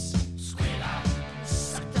lips.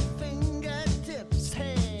 Sucked her fingertips.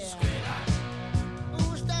 Hey.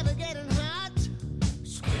 Ooh, started getting hot.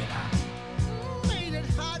 Made it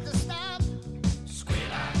hard to stop.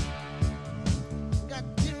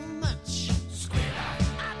 Got too much. I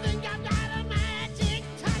think I got a magic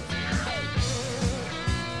touch.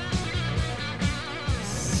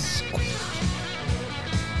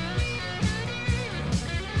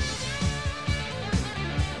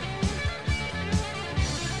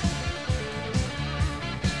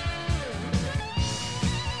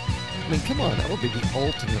 I mean, come on, that would be the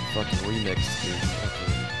ultimate fucking remix to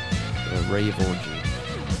fucking rave orgy.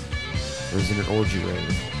 Or is it an orgy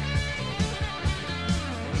rave?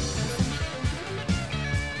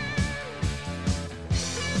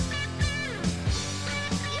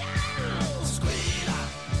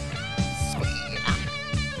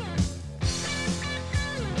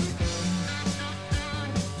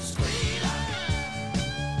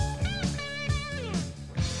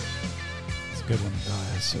 It's a good one. Oh,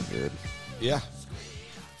 that's so good. Yeah.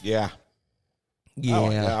 Yeah.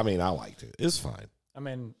 Yeah. I mean, I liked it. It's fine. I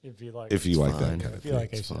mean, if you like, If you like fine. that kind of if you thing.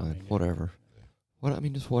 like It's AC, I fine. mean, yeah. Whatever. What I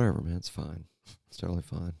mean, just whatever, man. It's fine. It's totally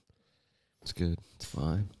fine. It's good. It's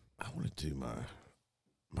fine. I want to do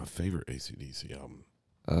my favorite AC/DC album.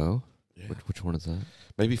 Oh, Yeah. which one is that?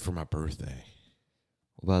 Maybe for my birthday.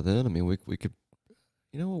 Well, by then, I mean, we could,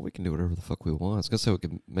 you know what? We can do whatever the fuck we want. I was gonna say we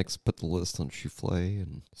could put the list on Shooflay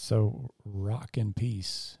and So Rock in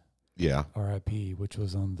Peace, Yeah. R.I.P., which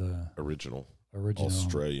was on the Original original.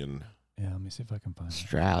 Australian Yeah, let me see if I can find it.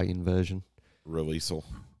 Australian version. releasal.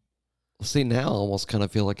 Well, see, now I almost kind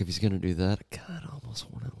of feel like if he's gonna do that, God, I almost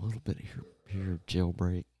want a little bit of your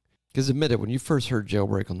Jailbreak. Because admit it, when you first heard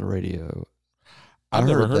Jailbreak on the radio, I've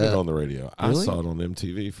never heard that. it on the radio. Really? I saw it on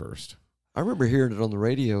MTV first. I remember hearing it on the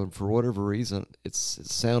radio, and for whatever reason,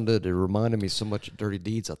 it reminded me so much of Dirty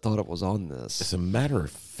Deeds. I thought it was on As this. a matter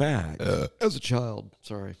of fact, As a child,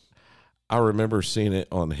 sorry. I remember seeing it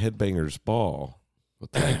on Headbangers Ball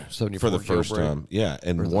With the 74 for the first Jailbreak. time. Yeah,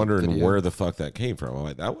 and Or the wondering video. where the fuck that came from. I'm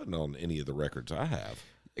like, that wasn't on any of the records I have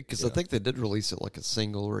Because Yeah. I think they did release it like a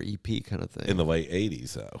single or EP kind of thing. in the late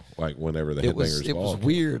 80s, though. Like, whenever the it Headbangers was Ball came.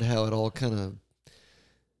 weird how it all kind of.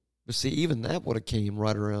 But see, even that would have came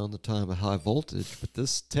right around the time of High Voltage, but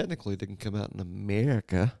this technically didn't come out in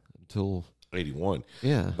America until 81.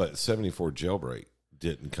 yeah, But 74 Jailbreak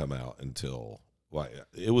didn't come out until, like,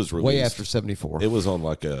 it was released. way after 74. It was on,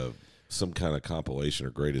 like, some kind of compilation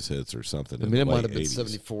or greatest hits or something. I in mean, the it might late have been 80s.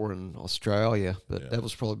 74 in Australia, but Yeah. that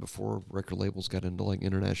was probably before record labels got into like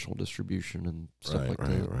international distribution and stuff like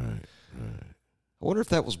that. Right. I wonder if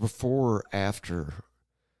that was before or after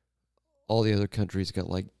all the other countries got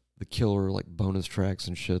like the killer like bonus tracks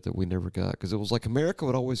and shit that we never got because it was like America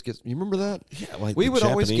would always get. You remember that? Yeah, like We the would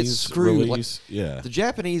always get Japanese screwed, like, release. Yeah. The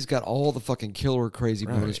Japanese got all the fucking killer crazy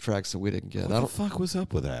bonus Right. tracks that we didn't get. What the fuck was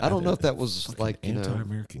up with that? I don't know if that was Fucking like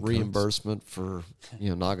anti-American cunts. reimbursement for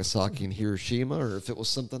Nagasaki and Hiroshima, or if it was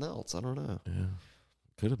something else. I don't know. Yeah,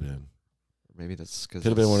 could have been. Maybe that's because Could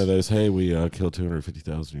have been one of those. Hey, we killed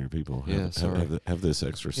 250,000 of your people. Yeah, sorry. Have this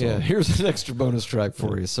extra song. Yeah, here's an extra bonus track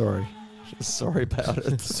for you. Sorry, sorry about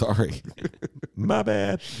it. Sorry, my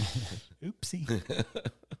bad. Oopsie.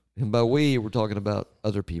 And by we, we're talking about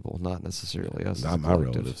other people, not necessarily us. as Not a my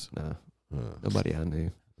collective. relatives. No, Uh, nobody I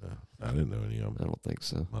knew. I didn't know any of I them. don't think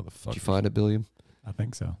so. Did Motherfucker. you find it, Billiam? I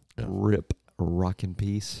think so. Yeah. Rip, rock in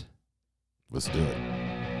peace. Let's do it.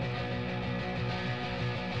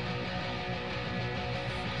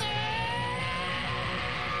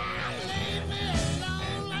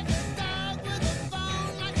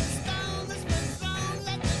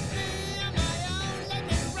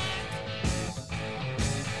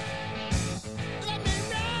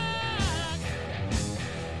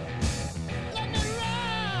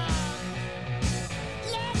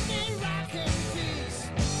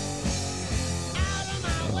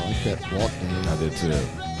 I like that walk down. I did too.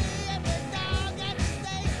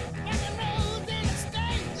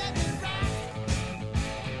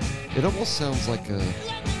 It almost sounds like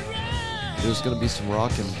there's going to be some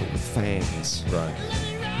rocking, but with fangs. Right.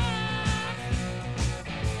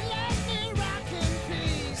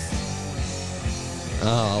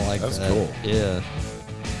 Oh, I like That's that. cool. Yeah.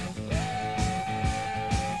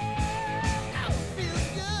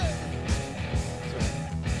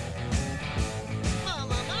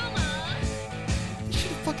 You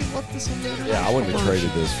should have fucking left this on there. Yeah, I wouldn't have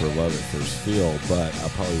traded this for Love at First Feel, but I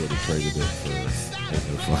probably would have traded it for Ain't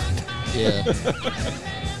No Fun.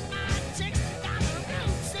 Yeah.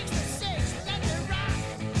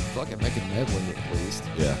 Fucking make it medley at least.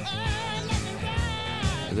 Yeah.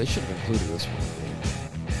 They should have included this one.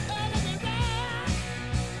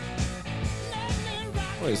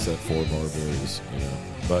 Well, it's that 4-bar blues,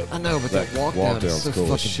 But I know, but that walk down is down's so cool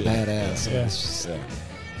as fucking shit. badass. Yeah. It's just, Yeah.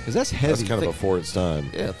 Cause that's heavy. That's kind of Think- before its time.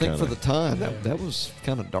 Yeah, I think for kinda. the time that was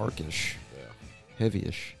kind of darkish, Yeah.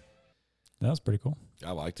 heavy-ish. That was pretty cool.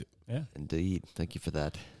 I liked it. Yeah, Indeed. Thank you for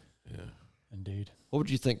that. Yeah. indeed. What would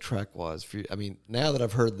you think track was? I mean, now that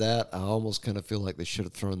I've heard that, I almost kind of feel like they should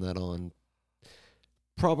have thrown that on.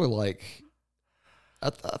 Probably like, I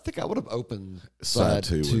think I would have opened side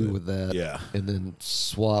two two with with that, Yeah. and then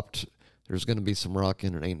swapped. There's going to be some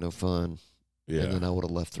rocking and Ain't No Fun, Yeah. and then I would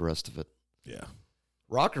have left the rest of it. Yeah.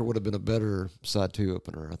 Rocker would have been a better side two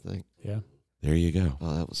opener, I think. Yeah. There you go.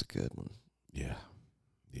 Oh, that was a good one. Yeah.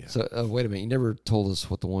 Yeah. So wait a minute, you never told us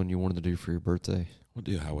what the one you wanted to do for your birthday. We'll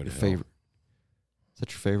do Highway to Your Hell. favorite? Is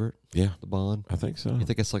that your favorite? Yeah. The Bond? I think so. You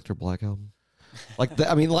think it's like their Black album? Like that?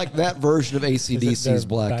 I mean, like that version of ACDC's their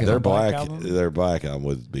Black Back Their album. Black black, album? their black album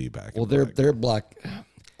would be back. Well, in they're black. Black.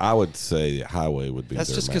 I would say Highway would be. That's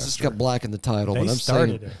their just because it's master. got Black in the title. They But I'm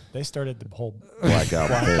started saying, it. They started the whole Black album.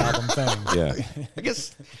 Black thing. album thing. Yeah. I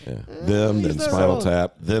guess Yeah. Them, he's then not Spinal wrong.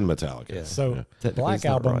 Tap, then Metallica. Yeah. So Yeah. technically Black it's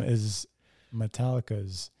not album right. is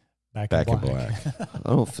Metallica's Back, Back in in Black. Black. I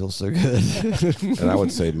don't feel so good. And I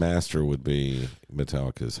would say Master would be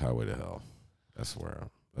Metallica's Highway to Hell. That's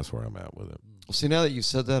where I'm at with it. Well, see, now that you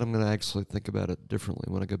said that, I'm going to actually think about it differently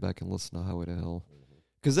when I go back and listen to Highway to Hell.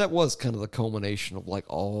 Because that was kind of the culmination of like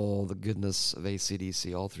all the goodness of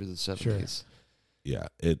AC/DC all through the 70s. Yeah,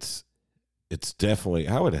 it's definitely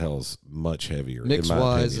Highway to Hell's much heavier. Mix in my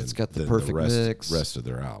wise, opinion, it's got the than perfect rest, mix. Rest of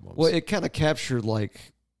their albums. Well, it kind of captured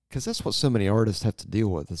like, because that's what so many artists have to deal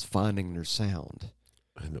with is finding their sound.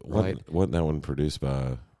 And right. wasn't that one produced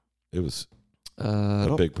by? It was I a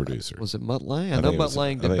don't- big producer. Was it Mutt Lange? I I know think it Mutt was-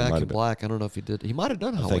 Lange I did think it Back might in have been- Black. I don't know if he did. He might have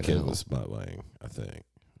done I Highway think to it Hell. was Mutt Lange. I think.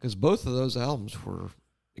 Because both of those albums were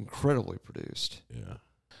incredibly produced. Yeah,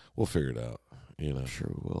 we'll figure it out. You know, I'm sure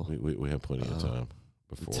we will. we have plenty of time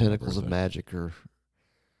before The Tentacles of my birthday. Magic are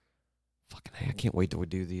fucking. Hey, I can't wait till we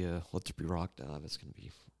do the Let There Be Rock dive. It's gonna be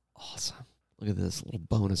awesome. Look at this little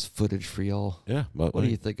bonus footage for y'all. Yeah, Mutt What do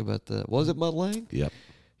Lange. you think about that? Was it Mutt Lange? Yep.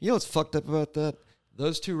 You know what's fucked up about that?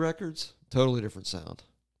 Those two records, totally different sound.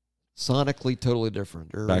 Sonically, totally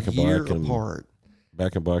different. They're Back a in year Black and- apart.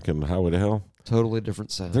 Back in Black and Highway to Hell. Totally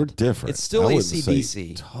different sound. They're different. It's still I wouldn't say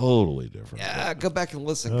AC/DC. Totally different. Yeah, go back and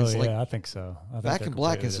listen. Oh, 'Cause yeah, like I think so. I think Back they're in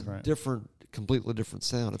Black completely is a different. different, completely different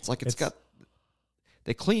sound. It's like it's It's- got.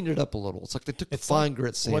 They cleaned it up a little. It's like they took the It's fine like-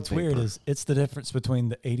 grit sandpaper. What's weird is it's the difference between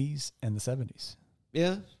the 80s and the 70s.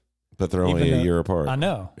 yeah, But they're only Even a though- year apart. I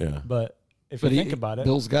know. Yeah. But if but you think about it,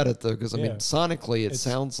 Bill's got it though because I mean Yeah. sonically it It's-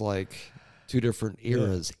 sounds like two different Yeah.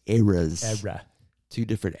 eras. era. Two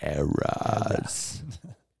different eras.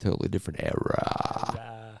 Totally different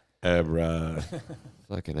era.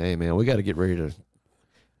 Fucking A, man. We got to get ready to.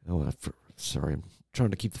 Sorry, I'm trying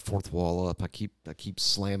to keep the fourth wall up. I keep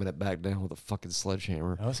slamming it back down with a fucking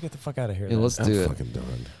sledgehammer. Now let's get the fuck out of here. Yeah, let's do it. Fucking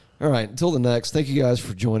done. All right, until the next. Thank you guys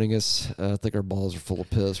for joining us. I think our balls are full of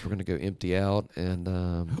piss. We're gonna go empty out, and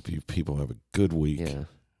Hope you people have a good week. yeah.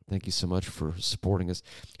 Thank you so much for supporting us.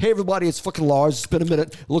 Hey, everybody, it's fucking Lars. It's been a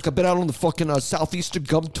minute. Look, I've been out on the fucking Southeastern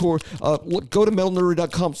Gum Tour. Look, go to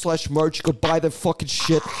metalnerdery.com/merch. Go buy that fucking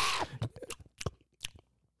shit.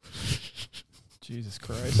 Jesus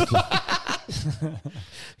Christ.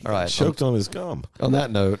 All right. Choked on his gum. On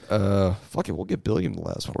that note, fuck it. We'll give Billiam the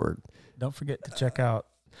last word. Don't forget to check out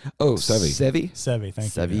Oh, Sevi. Sevi.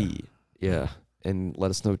 Thank you. Sevi. Yeah. And let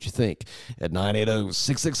us know what you think at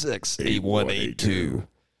 980-666-8182.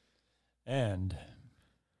 And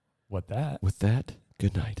with that, With that,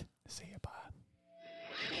 good night. see you. Bye.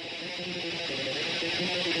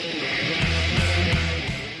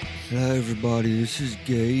 Hello, everybody. This is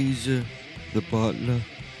Gazer, the butler.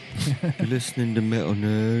 You're listening to Metal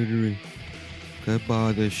Nerdery. Go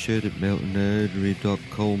buy their shit at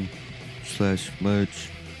metalnerdery.com/merch.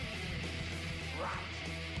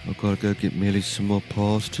 I've got to go get Millie some more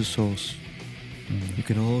pasta sauce. You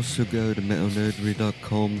can also go to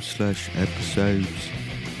metalnerdery.com/episodes,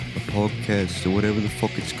 a podcast, or whatever the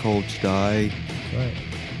fuck it's called today. Right.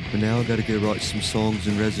 But now I gotta go write some songs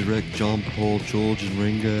and resurrect John Paul, George, and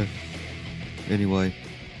Ringo. Anyway.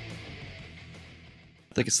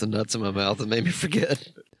 I think it's the nuts in my mouth that made me forget.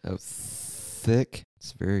 Oh, thick.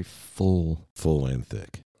 It's very full. Full and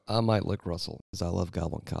thick. I might lick Russell because I love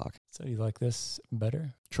goblin cock. So you like this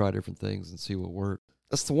better? Try different things and see what works.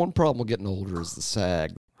 That's the one problem with getting older is the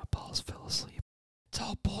sag. My balls fell asleep. It's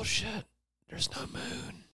all bullshit. There's no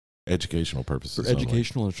moon. Educational purposes. For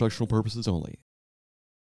educational and instructional purposes only.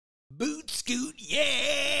 Boot scoot,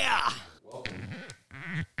 yeah! Only.